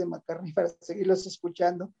 discos más de McCartney para seguirlos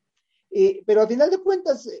escuchando. Pero al final de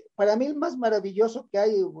cuentas, para mí el más maravilloso que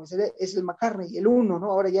hay pues, es el McCartney, el uno,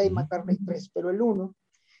 ¿no? Ahora ya hay McCartney 3, pero el uno.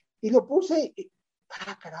 Y lo puse,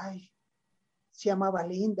 caray, se llamaba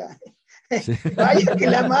Linda. sí. Vaya que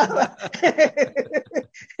la amaba.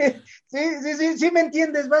 Sí, me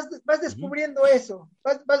entiendes, vas descubriendo eso,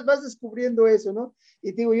 vas descubriendo eso, ¿no?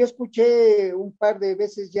 Y digo, yo escuché un par de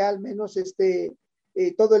veces ya al menos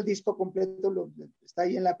todo el disco completo está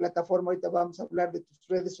ahí en la plataforma, ahorita vamos a hablar de tus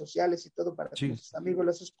redes sociales y todo para que Sí. nuestros amigos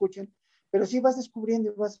los escuchen, pero sí vas descubriendo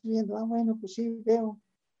y vas viendo, bueno, pues sí, veo,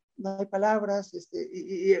 no hay palabras,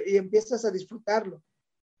 y empiezas a disfrutarlo.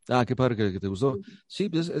 Ah, qué padre que te gustó. Sí,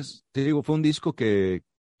 pues te digo, fue un disco que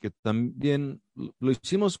también lo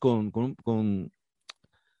hicimos con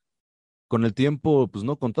el tiempo, pues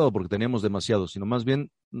no contado porque teníamos demasiado, sino más bien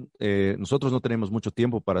nosotros no tenemos mucho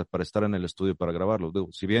tiempo para estar en el estudio para grabarlo. Digo,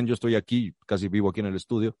 si bien yo estoy aquí, casi vivo aquí en el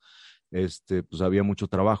estudio, pues había mucho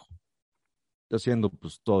trabajo haciendo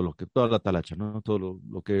pues toda la talacha, ¿no? Todo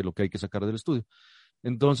lo que hay que sacar del estudio.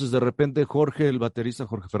 Entonces, de repente, Jorge, el baterista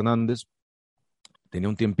Jorge Fernández, tenía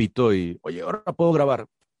un tiempito y, oye, ahora puedo grabar.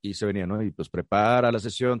 Y se venía, ¿no? Y pues prepara la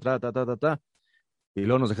sesión, ta. Y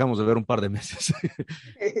luego nos dejamos de ver un par de meses.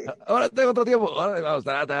 Ahora tengo otro tiempo, ahora vamos,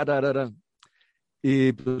 ta.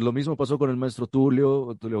 Y pues, lo mismo pasó con el maestro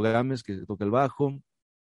Tulio Gámez, que toca el bajo.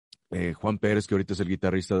 Juan Pérez, que ahorita es el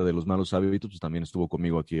guitarrista de Los Malos Hábitos, pues también estuvo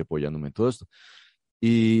conmigo aquí apoyándome en todo esto.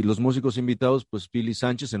 Y los músicos invitados, pues Pili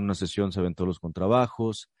Sánchez en una sesión se aventó los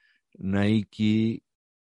contrabajos, Naiki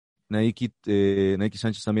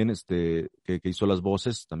Sánchez también, que hizo las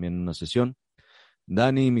voces, también en una sesión.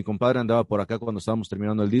 Dani, mi compadre, andaba por acá cuando estábamos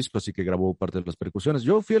terminando el disco, así que grabó parte de las percusiones.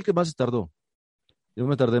 Yo fui el que más se tardó. Yo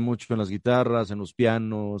me tardé mucho en las guitarras, en los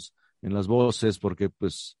pianos, en las voces, porque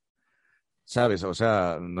pues, sabes, o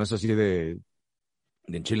sea, no es así de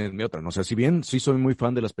en Chile en mi otra, no sé, si bien sí soy muy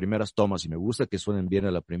fan de las primeras tomas y me gusta que suenen bien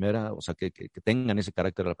a la primera, o sea, que tengan ese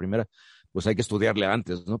carácter a la primera, pues hay que estudiarle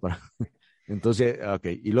antes, ¿no? Entonces, ok,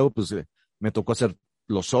 y luego pues me tocó hacer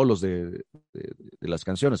los solos de las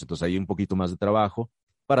canciones, entonces hay un poquito más de trabajo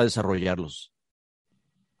para desarrollarlos.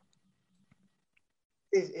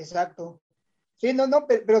 Exacto. Sí, no, no,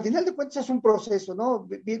 pero al final de cuentas es un proceso, ¿no?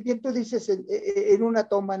 Bien tú dices en una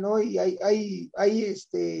toma, ¿no? Y hay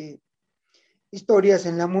historias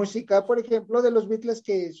en la música, por ejemplo, de los Beatles,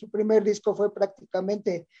 que su primer disco fue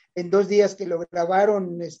prácticamente en 2 días que lo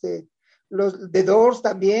grabaron, los The Doors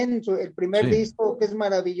también, el primer Sí, disco que es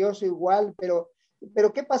maravilloso igual, pero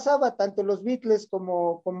 ¿qué pasaba? Tanto los Beatles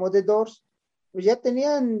como The Doors, pues ya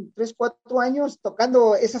tenían 3, 4 años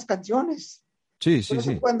tocando esas canciones. sí, Por sí,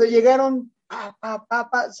 eso sí. cuando llegaron,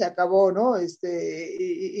 se acabó, ¿no?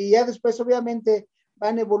 Y ya después, obviamente,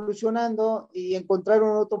 van evolucionando y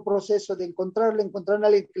encontraron otro proceso de encontraron a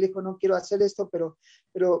alguien que le dijo, no quiero hacer esto, pero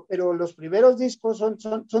los primeros discos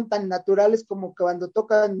son tan naturales como que cuando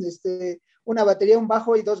tocan una batería, un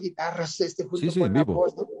bajo y dos guitarras junto con la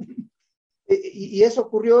voz, ¿no? Y eso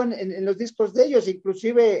ocurrió en los discos de ellos,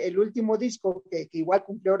 inclusive el último disco, que igual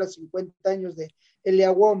cumplió ahora 50 años de Elia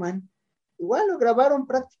Woman, igual lo grabaron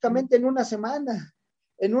prácticamente en una semana.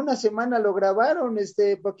 En una semana lo grabaron,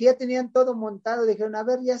 porque ya tenían todo montado, dijeron, a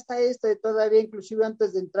ver, ya está esto, y todavía inclusive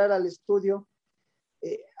antes de entrar al estudio,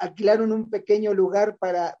 alquilaron un pequeño lugar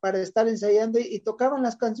para estar ensayando y tocaban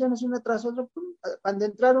las canciones una tras otra. Cuando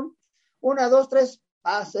entraron, una, dos, tres,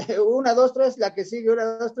 una, dos, tres, la que sigue,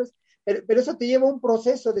 una, dos, tres, pero eso te lleva un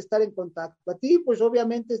proceso de estar en contacto. A ti, pues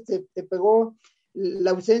obviamente te pegó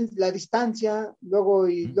la ausencia, la distancia, luego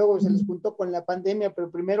se les juntó con la pandemia,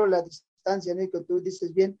 pero primero la distancia, ¿no? Y que tú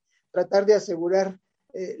dices bien, tratar de asegurar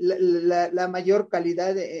la mayor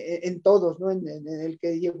calidad en todos, ¿no? En el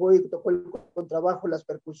que llegó y tocó el contrabajo, las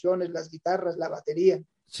percusiones, las guitarras, la batería.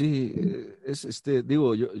 Sí,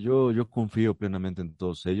 digo, yo confío plenamente en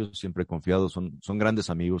todos ellos, siempre he confiado, son grandes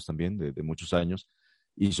amigos también de muchos años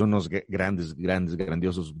y son unos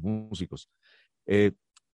grandiosos músicos.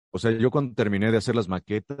 O sea, yo cuando terminé de hacer las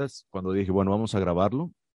maquetas, cuando dije, bueno, vamos a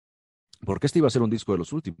grabarlo, porque este iba a ser un disco de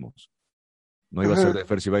los últimos. No iba a ser de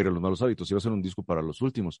Fer Sibaira Los Malos Hábitos, iba a ser un disco para los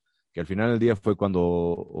últimos, que al final del día fue cuando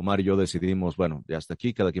Omar y yo decidimos, bueno, ya hasta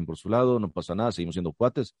aquí, cada quien por su lado, no pasa nada, seguimos siendo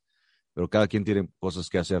cuates, pero cada quien tiene cosas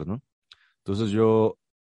que hacer, ¿no? Entonces yo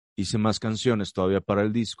hice más canciones todavía para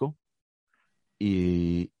el disco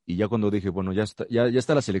y ya cuando dije, bueno, ya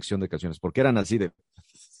está la selección de canciones, porque eran así de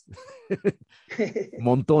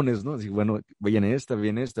montones, ¿no? Así, bueno, viene esta,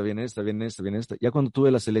 viene esta, viene esta, viene esta, viene esta. Ya cuando tuve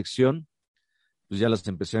la selección, pues ya las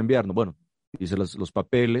empecé a enviar, ¿no? Bueno, hice los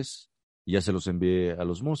papeles y ya se los envié a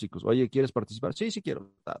los músicos. Oye, ¿quieres participar? Sí, sí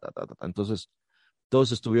quiero. Entonces,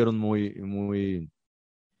 todos estuvieron muy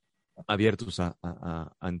abiertos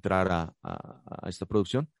a entrar a esta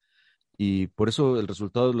producción y por eso el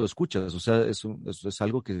resultado lo escuchas. O sea, es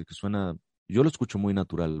algo que suena, yo lo escucho muy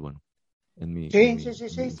natural, bueno, en mi, Sí, en mi, sí,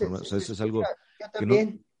 sí, en mi sí, forma. O sea, se es escucha, algo yo que no,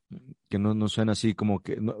 también. que no suena así como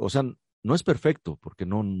que, o sea, no es perfecto, porque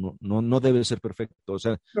no debe ser perfecto. O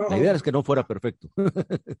sea, la idea No, es que no fuera perfecto.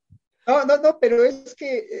 no, pero es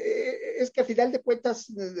que a final de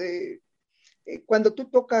cuentas, cuando tú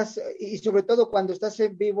tocas, y sobre todo cuando estás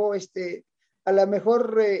en vivo, a lo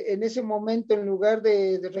mejor en ese momento, en lugar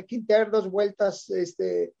de requintear dos vueltas,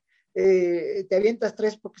 te avientas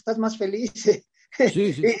tres porque estás más feliz.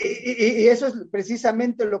 Sí, sí. Y eso es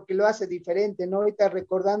precisamente lo que lo hace diferente, ¿no? Ahorita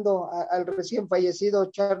recordando al recién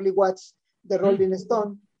fallecido Charlie Watts de Rolling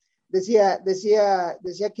Stone, decía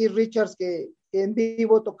Keith Richards que en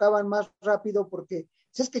vivo tocaban más rápido porque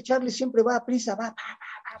es que Charlie siempre va a prisa, va,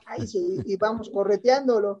 y vamos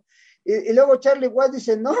correteándolo. Y luego Charlie Watts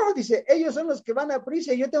dice, no, dice, ellos son los que van a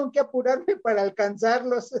prisa y yo tengo que apurarme para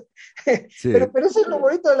alcanzarlos. Sí, Pero eso es lo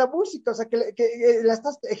bonito de la música, o sea, que la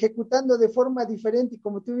estás ejecutando de forma diferente y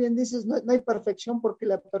como tú bien dices, no hay perfección porque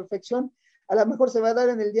la perfección a lo mejor se va a dar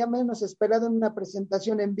en el día menos esperado en una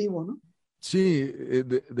presentación en vivo, ¿no? sí,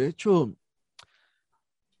 de hecho,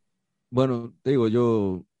 bueno, te digo,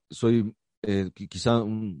 yo soy quizá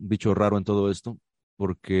un bicho raro en todo esto,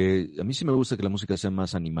 porque a mí sí me gusta que la música sea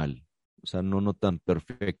más animal, o sea, no tan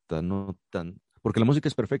perfecta, no tan, porque la música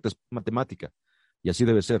es perfecta, es matemática, y así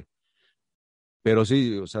debe ser. Pero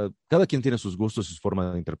sí, o sea, cada quien tiene sus gustos y su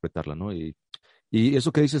forma de interpretarla, ¿no? Y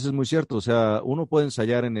eso que dices es muy cierto, o sea, uno puede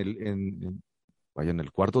ensayar vaya, en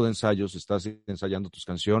el cuarto de ensayos, estás ensayando tus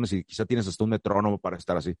canciones y quizá tienes hasta un metrónomo para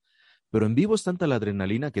estar así. Pero en vivo es tanta la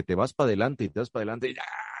adrenalina que te vas para adelante y te vas para adelante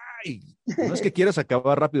y no es que quieras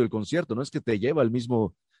acabar rápido el concierto, no es que te lleva la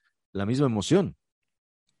misma emoción.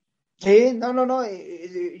 Sí, no,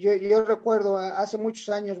 yo recuerdo hace muchos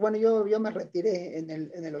años, bueno, yo me retiré en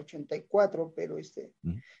el 84, pero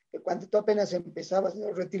Mm. cuando tú apenas empezabas,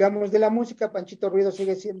 nos retiramos de la música, Panchito Ruido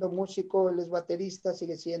sigue siendo músico, él es baterista,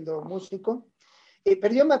 sigue siendo músico,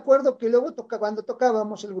 pero yo me acuerdo que luego cuando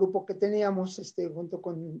tocábamos el grupo que teníamos, junto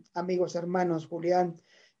con amigos hermanos, Julián,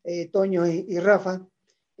 Toño y Rafa,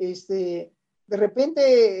 de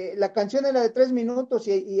repente la canción era de 3 minutos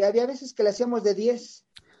y había veces que la hacíamos de 10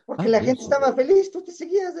 porque Ay, la gente Dios. estaba feliz, tú te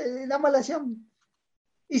seguías, nada más la hacían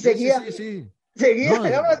y Sí, sí, seguía, sí, sí. seguía, No,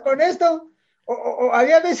 nada más con esto. O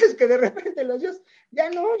había veces que de repente los dios, ya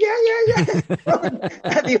no, ya,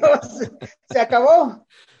 adiós, se acabó.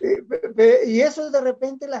 Y eso de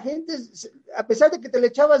repente la gente, a pesar de que te le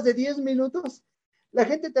echabas de 10 minutos, la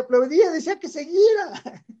gente te aplaudía, decía que siguiera.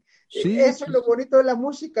 sí, Eso es pues, lo bonito de la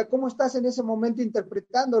música, cómo estás en ese momento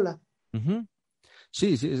interpretándola. ujú.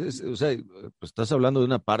 Sí, sí, o sea, pues estás hablando de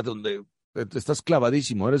una parte donde estás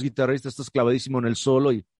clavadísimo, eres guitarrista, estás clavadísimo en el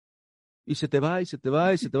solo y se te va, y se te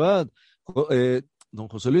va, y se te va. Don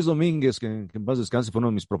José Luis Domínguez, que en paz descanse, fue uno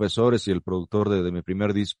de mis profesores y el productor de mi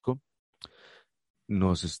primer disco,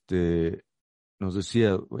 nos, nos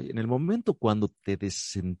decía, oye, en el momento cuando te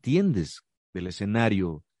desentiendes del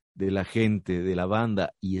escenario, de la gente, de la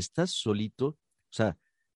banda, y estás solito, o sea,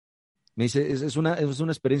 me dice, es una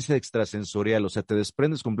experiencia extrasensorial, o sea, te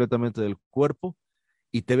desprendes completamente del cuerpo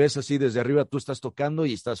y te ves así desde arriba, tú estás tocando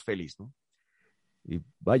y estás feliz, ¿no? Y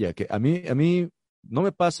vaya, que a mí no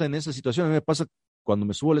me pasa en esa situación, a mí me pasa cuando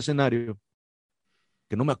me subo al escenario,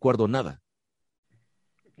 que no me acuerdo nada.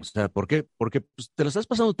 O sea, ¿por qué? Porque pues, te la estás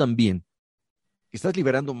pasando tan bien, que estás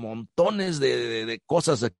liberando montones de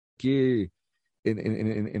cosas aquí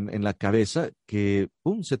en la cabeza, que,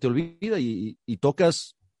 ¡pum!, se te olvida y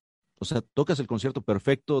tocas, o sea, tocas el concierto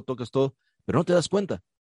perfecto, tocas todo, pero no te das cuenta.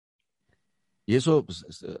 Y eso pues,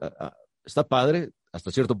 está padre hasta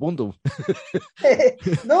cierto punto.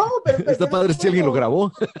 No, Está pero padre es si alguien lo bueno.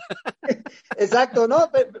 grabó. Exacto, ¿no?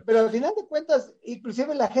 Pero al final de cuentas,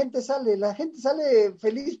 inclusive la gente sale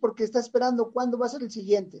feliz porque está esperando cuándo va a ser el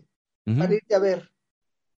siguiente para Ujú. irte a ver.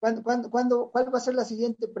 ¿Cuál va a ser la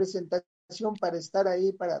siguiente presentación para estar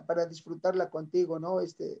ahí, para disfrutarla contigo, ¿no?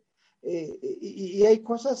 Y hay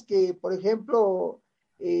cosas que, por ejemplo,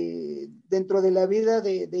 dentro de la vida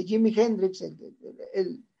de Jimi Hendrix,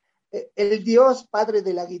 el, el dios padre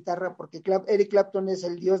de la guitarra, porque Eric Clapton es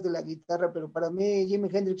el dios de la guitarra, pero para mí Jimi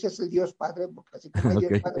Hendrix es el dios padre, porque así como hay Ok.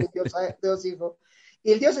 dios padre, dios hijo,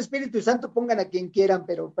 y el dios Espíritu Santo pongan a quien quieran,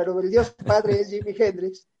 pero el dios padre es Jimi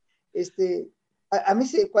Hendrix. Este, a mí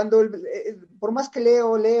cuando, por más que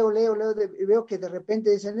leo, veo que de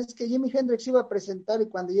repente dicen, es que Jimi Hendrix iba a presentar y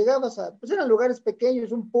cuando llegabas pues eran lugares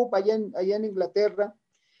pequeños, un pub allá en Inglaterra,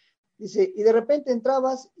 dice, y de repente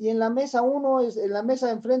entrabas y en la mesa en la mesa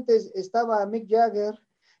de enfrente estaba Mick Jagger,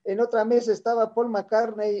 en otra mesa estaba Paul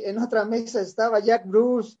McCartney, en otra mesa estaba Jack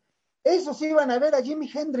Bruce. Esos iban a ver a Jimi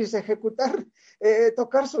Hendrix ejecutar,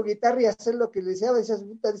 tocar su guitarra y hacer lo que le decía. Dice,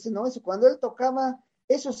 no, eso, cuando él tocaba,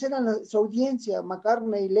 esos eran su audiencia,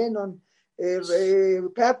 McCartney, Lennon,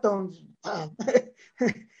 Clapton.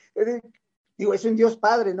 Digo, es un Dios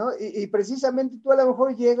Padre, ¿no? Y precisamente tú a lo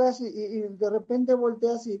mejor llegas y de repente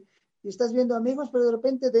volteas y estás viendo amigos, pero de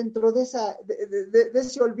repente dentro de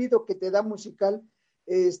ese olvido que te da musical,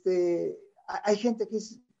 hay gente que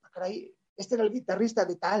dice, caray, este era el guitarrista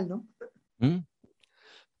de tal, ¿no? Mm.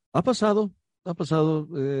 Ha pasado, ha pasado,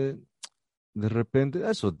 de repente,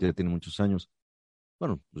 eso ya tiene muchos años.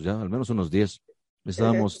 Bueno, pues ya al menos unos 10.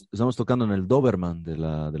 Estábamos tocando en el Doberman de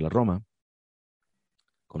la Roma,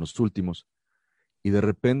 con los últimos, y de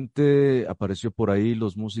repente apareció por ahí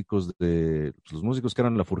los músicos que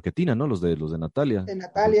eran la Furquetina, ¿no? Los de Natalia. De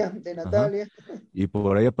Ajá. Natalia. Y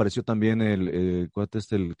por ahí apareció también el cuate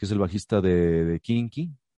que es el bajista de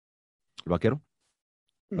Kinky, el vaquero.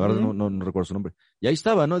 La verdad Uh-huh. no recuerdo su nombre. Y ahí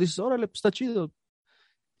estaba, ¿no? Dices, órale, pues está chido.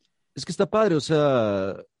 Es que está padre, o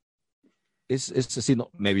sea, es así, no,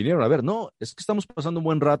 me vinieron a ver, no, es que estamos pasando un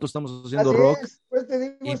buen rato, estamos haciendo Así rock es, pues te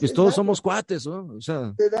digo, y pues todos exacto, somos cuates, ¿no? O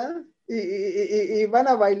sea, te da, y van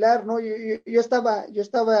a bailar, ¿no? Yo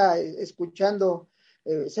estaba escuchando,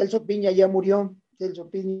 Celso Piña ya murió, pero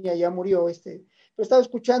estaba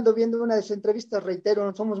escuchando, viendo una de sus entrevistas, reitero,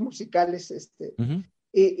 no somos musicales, ujú.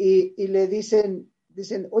 y le dicen,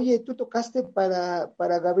 oye, tú tocaste para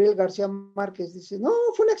Gabriel García Márquez. Dice, no,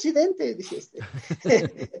 fue un accidente.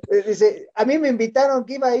 Dice, a mí me invitaron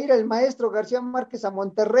que iba a ir el maestro García Márquez a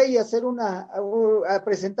Monterrey a hacer a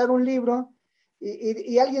presentar un libro.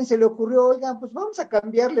 Y a alguien se le ocurrió, oigan, pues vamos a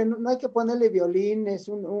cambiarle, no hay que ponerle violines,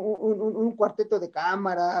 un cuarteto de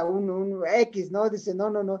cámara, un X, ¿no? Dice,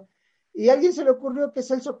 no. Y a alguien se le ocurrió que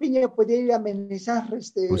Celso Piña podía ir a amenizar,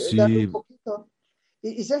 Pues darle un sí, poquito.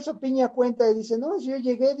 Y Celso Piña cuenta y dice, no, si yo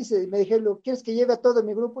llegué, dice, me dijeron, ¿quieres que lleve a todo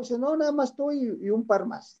mi grupo? Dice, no, nada más tú y un par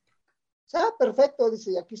más. Dice, perfecto,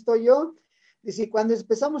 dice, aquí estoy yo. Dice, y cuando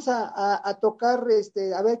empezamos a tocar,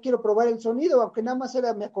 a ver, quiero probar el sonido, aunque nada más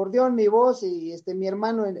era mi acordeón, mi voz y mi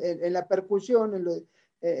hermano en la percusión,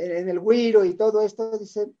 en el güiro y todo esto,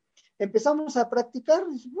 dice, empezamos a practicar,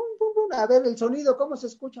 dice, bum, bum, bum, a ver el sonido, cómo se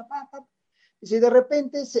escucha, pa, pa. Y si de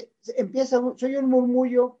repente se empieza, soy un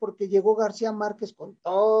murmullo porque llegó García Márquez con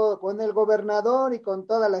todo, con el gobernador y con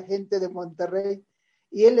toda la gente de Monterrey.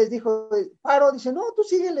 Y él les dijo, paro, dice, no, tú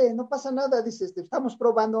síguele, no pasa nada, dice, estamos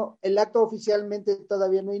probando, el acto oficialmente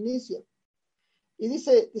todavía no inicia. Y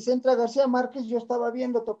dice, entra García Márquez, yo estaba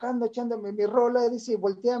viendo, tocando, echándome mi rola, dice,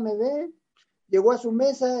 voltea, me ve, llegó a su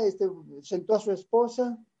mesa, sentó a su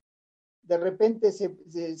esposa, de repente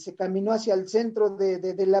se caminó hacia el centro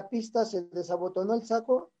de la pista, se desabotonó el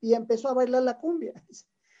saco y empezó a bailar la cumbia.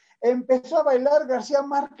 Empezó a bailar García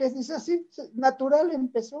Márquez, dice así, natural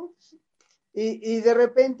empezó. Y de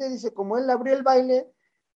repente, dice, como él abrió el baile,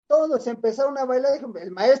 todos empezaron a bailar. Dijo,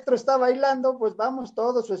 el maestro está bailando, pues vamos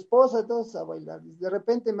todos, su esposa, todos a bailar. De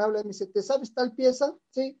repente me habla y me dice, ¿te sabes tal pieza?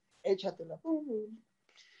 Sí, échatela.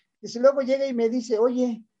 Y luego llega y me dice,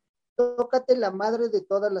 oye, tócate la madre de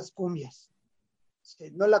todas las cumbias.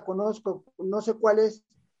 No la conozco, no sé cuál es.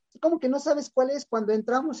 ¿Cómo que no sabes cuál es? Cuando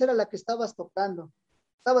entramos era la que estabas tocando.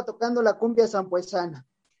 Estaba tocando la cumbia sampuesana.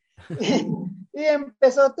 Y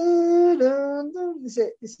empezó,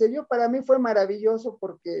 dice, yo para mí fue maravilloso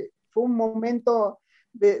porque fue un momento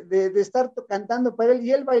de estar cantando para él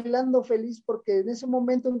y él bailando feliz porque en ese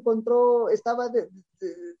momento estaba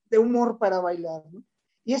de humor para bailar, ¿no?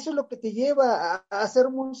 Y eso es lo que te lleva a ser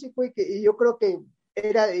músico y yo creo que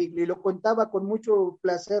era, y lo contaba con mucho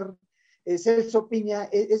placer, Celso Piña,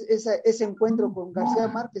 ese encuentro con García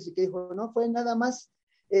Márquez y que dijo, no fue nada más,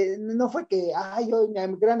 no fue que, yo,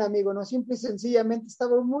 mi gran amigo, no, simple y sencillamente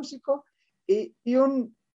estaba un músico y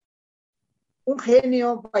un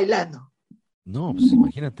genio bailando. No, pues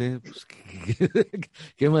imagínate, pues,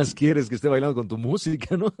 ¿qué más quieres que esté bailando con tu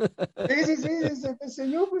música, no? Sí, el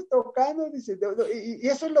señor pues tocando, dice, y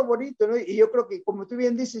eso es lo bonito, ¿no? Y yo creo que, como tú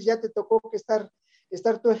bien dices, ya te tocó que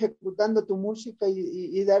estar tú ejecutando tu música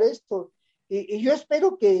y dar esto. Y yo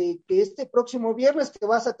espero que este próximo viernes que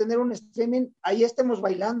vas a tener un streaming, ahí estemos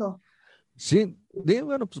bailando. Sí,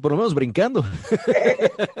 bueno, pues por lo menos brincando.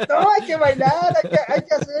 No, hay que bailar, hay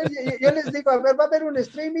que hacer. Yo les digo, a ver, va a haber un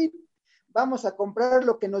streaming, vamos a comprar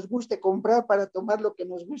lo que nos guste comprar para tomar lo que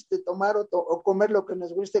nos guste tomar o comer lo que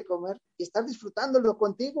nos guste comer y estar disfrutándolo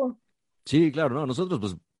contigo. Sí, claro, no, nosotros,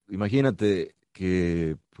 pues, imagínate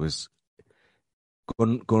que, pues,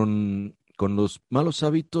 con los malos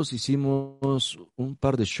hábitos hicimos un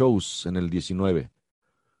par de shows en el 19.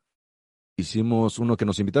 Hicimos uno que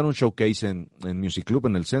nos invitaron a un showcase en Music Club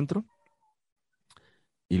en el centro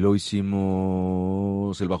y luego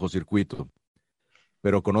hicimos el bajo circuito,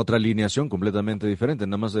 pero con otra alineación completamente diferente.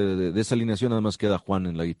 Nada más de esa alineación nada más queda Juan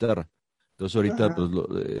en la guitarra. Entonces ahorita pues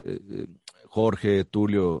Jorge,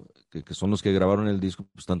 Tulio, que son los que grabaron el disco,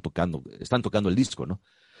 pues están tocando el disco, ¿no?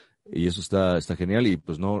 Y eso está genial y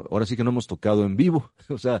pues no, ahora sí que no hemos tocado en vivo.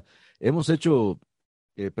 O sea, hemos hecho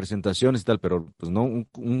presentaciones y tal, pero pues no,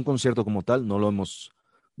 un concierto como tal no lo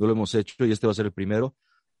hemos hecho y este va a ser el primero.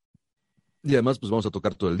 Y además pues vamos a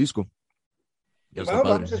tocar todo el disco.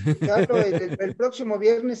 Vamos a escucharlo el próximo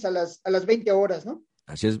viernes a las 20 horas, ¿no?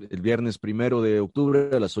 Así es, el viernes 1 de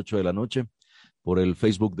octubre a las 8 de la noche por el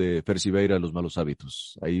Facebook de Fer Siveira, Los Malos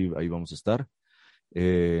Hábitos. Ahí vamos a estar.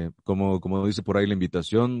 Como dice por ahí la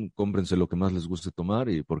invitación, cómprense lo que más les guste tomar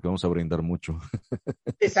y porque vamos a brindar mucho.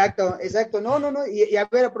 Exacto. No. Y a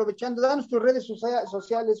ver, aprovechando, danos tus redes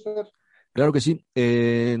sociales, Fer. Claro que sí.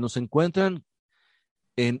 Nos encuentran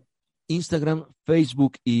en Instagram,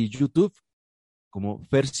 Facebook y YouTube como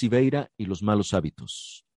Fer Siveira y Los Malos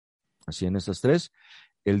Hábitos. Así en estas tres.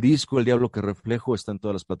 El disco El Diablo que Reflejo está en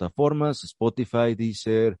todas las plataformas, Spotify,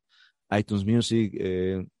 Deezer, iTunes Music,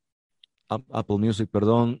 Apple Music,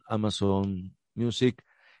 Amazon Music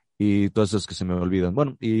y todas esas que se me olvidan.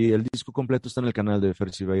 Bueno, y el disco completo está en el canal de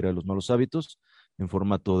Fer Siveira de Los Malos Hábitos en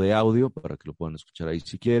formato de audio para que lo puedan escuchar ahí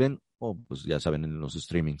si quieren o pues ya saben en los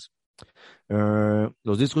streamings.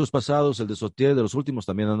 Los discos pasados, el de Sotier, de los últimos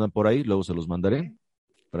también andan por ahí, luego se los mandaré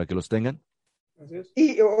para que los tengan.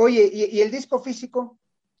 Y oye, ¿y el disco físico?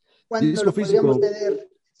 ¿Cuándo lo podríamos tener?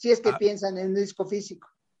 Si es que piensan en el disco físico.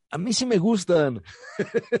 A mí sí me gustan. No,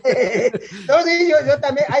 sí, yo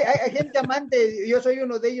también, hay gente amante, yo soy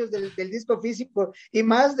uno de ellos del disco físico y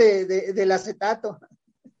más del acetato.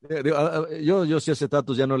 Yo sí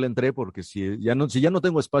acetatos ya no le entré porque si ya no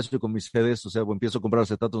tengo espacio con mis CDs, o sea, empiezo a comprar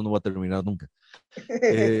acetatos no voy a terminar nunca.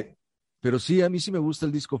 Pero sí, a mí sí me gusta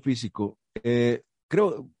el disco físico.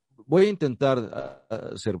 Creo, voy a intentar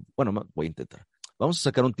vamos a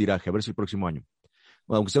sacar un tiraje, a ver si el próximo año.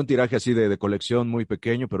 Bueno, aunque sea un tiraje así de colección muy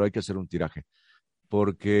pequeño, pero hay que hacer un tiraje.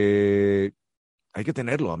 Porque hay que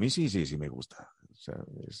tenerlo. A mí sí me gusta. O sea,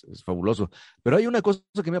 es fabuloso. Pero hay una cosa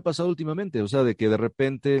que me ha pasado últimamente, o sea, de que de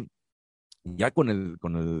repente, ya con el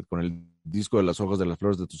disco de Las Hojas de las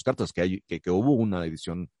Flores de tus Cartas, que hubo una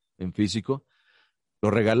edición en físico,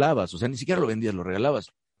 lo regalabas, o sea, ni siquiera lo vendías, lo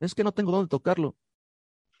regalabas. Es que no tengo dónde tocarlo.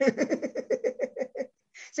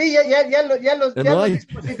 Sí, ya los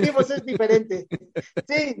dispositivos es diferente.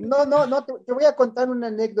 Sí, no, te voy a contar una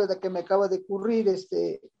anécdota que me acaba de ocurrir.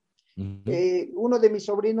 Uno de mis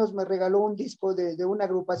sobrinos me regaló un disco de una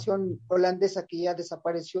agrupación holandesa que ya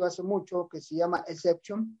desapareció hace mucho, que se llama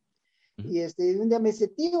Exception. Y un día me dice,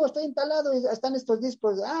 tío, está instalado, están estos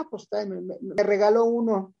discos. Pues me regaló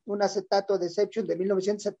un acetato de Exception de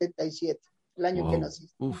 1977, el año en que nací.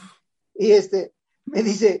 Y me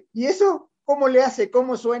dice, ¿y eso cómo le hace?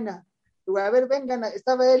 ¿Cómo suena? Digo, a ver, vengan,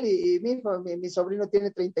 estaba él y mi hijo, mi sobrino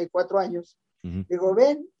tiene 34 años. Digo,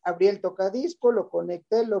 ven, abrí el tocadisco, lo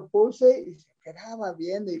conecté, lo puse y se quedaba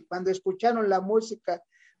viendo. Y cuando escucharon la música,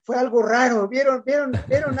 fue algo raro, vieron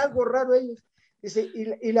algo raro ellos. Dice,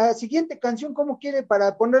 ¿y la siguiente canción cómo quiere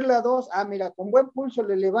para ponerla 2? Mira, con buen pulso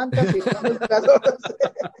le levantas y pones la 2.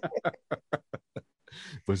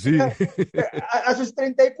 Pues sí. A sus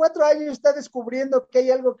 34 años está descubriendo que hay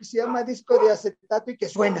algo que se llama disco de acetato y que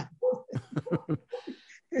suena.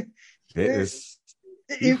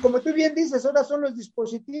 Y como tú bien dices, ahora son los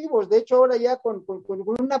dispositivos. De hecho, ahora ya con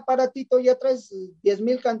un aparatito ya traes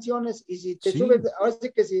 10,000 canciones y si te subes, ahora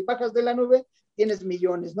sí que si bajas de la nube, tienes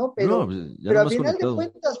millones, ¿no? Pero al final de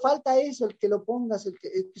cuentas falta eso, el que lo pongas, el que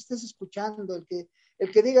estés escuchando, el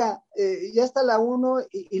que diga, ya está la 1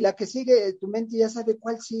 y la que sigue, tu mente ya sabe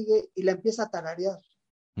cuál sigue y la empieza a tararear.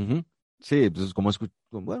 Sí, pues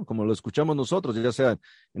como lo escuchamos nosotros, ya sea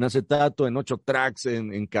en acetato, en 8 tracks,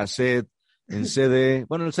 en cassette, en CD.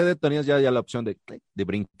 Bueno, el CD tenías ya la opción de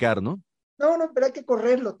brincar, ¿no? No, pero hay que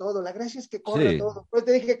correrlo todo. La gracia es que corra todo. Pues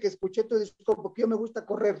te dije que escuché tu disco porque yo me gusta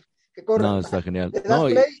correr, que corra. No, está genial. Le das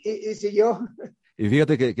play y siguió. Y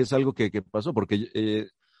fíjate que es algo que pasó, porque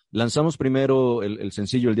lanzamos primero el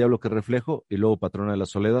sencillo El Diablo que Reflejo y luego Patrona de la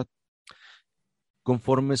Soledad.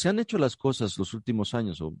 Conforme se han hecho las cosas los últimos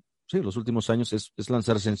años, los últimos años es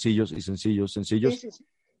lanzar sencillos y sencillos. Sí.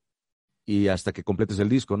 Y hasta que completes el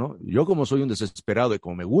disco, ¿no? Yo como soy un desesperado y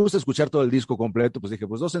como me gusta escuchar todo el disco completo, pues dije,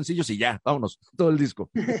 pues 2 sencillos y ya, vámonos, todo el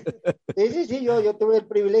disco. Sí, yo tuve el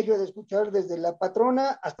privilegio de escuchar desde La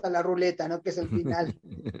Patrona hasta La Ruleta, ¿no? Que es el final.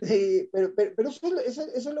 Sí, pero eso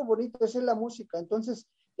es lo bonito, eso es la música. Entonces,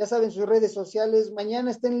 ya saben, sus redes sociales,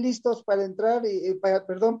 mañana estén listos para entrar,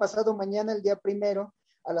 pasado mañana, el día 1,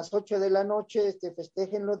 a las 8 de la noche,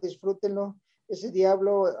 festéjenlo, disfrútenlo. Ese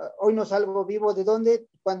diablo, hoy no salgo vivo. ¿De dónde?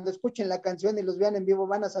 Cuando escuchen la canción y los vean en vivo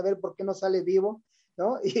van a saber por qué no sale vivo,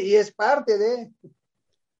 ¿no? Y es parte de...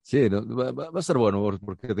 Sí, va a estar bueno,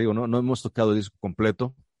 porque te digo, no hemos tocado el disco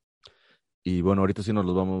completo y bueno, ahorita sí nos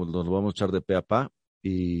lo vamos a echar de pe a pa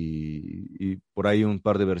y por ahí un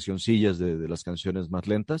par de versioncillas de las canciones más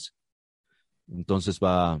lentas. Entonces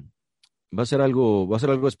va a ser algo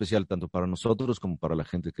especial tanto para nosotros como para la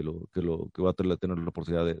gente que va a tener la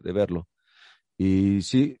oportunidad de verlo. Y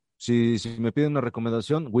sí, si me piden una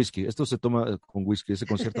recomendación, whisky. Esto se toma con whisky, ese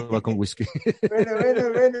concierto va con whisky. Bueno,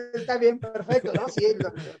 está bien, perfecto, ¿no? Sí,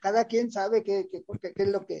 cada quien sabe qué es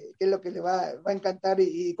lo que le va a encantar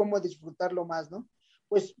y cómo disfrutarlo más, ¿no?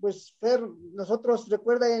 Pues Fer, nosotros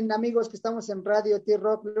recuerden, amigos, que estamos en Radio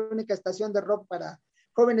T-Rock, la única estación de rock para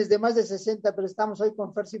jóvenes de más de 60, pero estamos hoy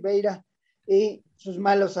con Fer Silveira y sus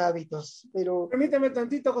malos hábitos. Pero permíteme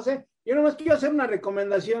tantito, José. Yo nomás quiero hacer una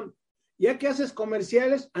recomendación. Ya que haces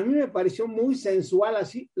comerciales, a mí me pareció muy sensual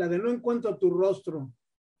así, la de No Encuentro Tu Rostro.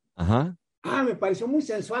 Ajá. Me pareció muy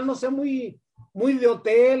sensual, no sé, muy de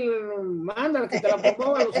hotel, manda que te la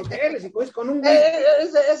promueva a los hoteles y pues con un...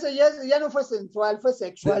 Eso ya no fue sensual, fue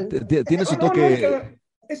sexual. Tiene su toque...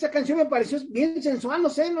 Esa canción me pareció bien sensual, no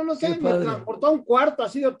sé, me transportó a un cuarto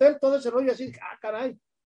así de hotel, todo ese rollo así, caray.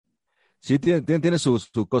 Sí, tiene su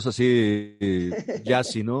cosa así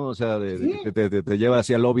jazzy, ¿no? O sea, te lleva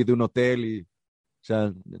hacia el lobby de un hotel y, o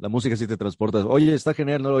sea, la música sí te transporta. Oye, está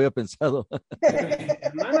genial, no lo había pensado.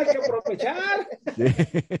 Hermano, hay que aprovechar. Sí.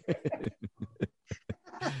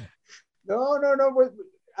 No, pues,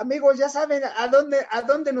 amigos, ya saben a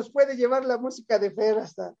dónde nos puede llevar la música de Fer,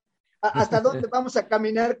 hasta dónde vamos a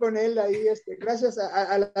caminar con él ahí, gracias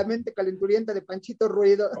a la mente calenturienta de Panchito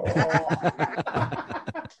Ruido.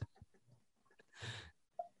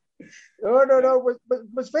 No,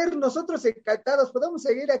 pues Fer, nosotros encantados, podemos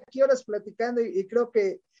seguir aquí horas platicando y creo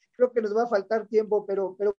que nos va a faltar tiempo,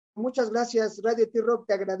 pero muchas gracias, Radio T-Rock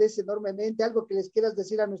te agradece enormemente. ¿Algo que les quieras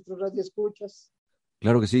decir a nuestros radioescuchas?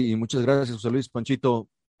 Claro que sí, y muchas gracias, José Luis. Panchito,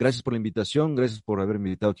 gracias por la invitación, gracias por haberme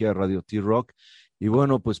invitado aquí a Radio T-Rock. Y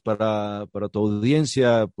bueno, pues para tu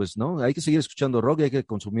audiencia, pues no, hay que seguir escuchando rock, hay que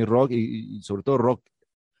consumir rock y sobre todo rock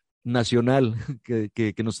nacional,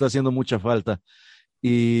 que nos está haciendo mucha falta.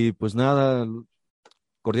 Y pues nada,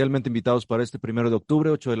 cordialmente invitados para este 1 de octubre,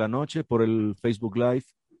 8 de la noche, por el Facebook Live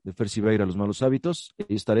de Fer Silveira, Los Malos Hábitos.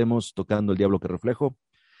 Ahí estaremos tocando El Diablo que Reflejo.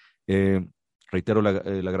 reitero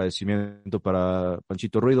el agradecimiento para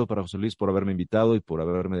Panchito Ruido, para José Luis por haberme invitado y por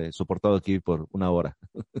haberme soportado aquí por una hora.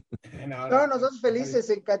 No, nosotros felices,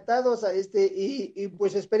 encantados, y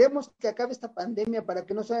pues esperemos que acabe esta pandemia para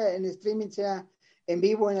que no sea en streaming, sea en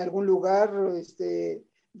vivo en algún lugar,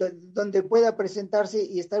 donde pueda presentarse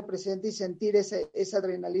y estar presente y sentir esa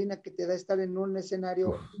adrenalina que te da estar en un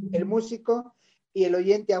escenario, el músico y el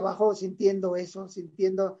oyente abajo sintiendo eso,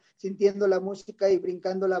 sintiendo la música y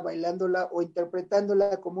brincándola, bailándola o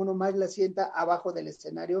interpretándola como uno más la sienta abajo del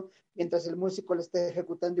escenario, mientras el músico la está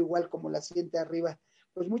ejecutando igual como la siente arriba.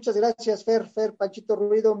 Pues muchas gracias, Fer, Panchito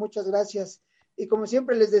Ruido, muchas gracias. Y como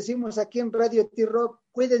siempre les decimos aquí en Radio T-Rock,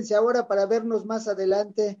 cuídense ahora para vernos más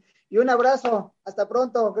adelante. Y un abrazo, hasta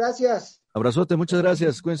pronto, gracias. Abrazote, muchas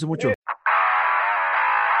gracias, cuídense mucho.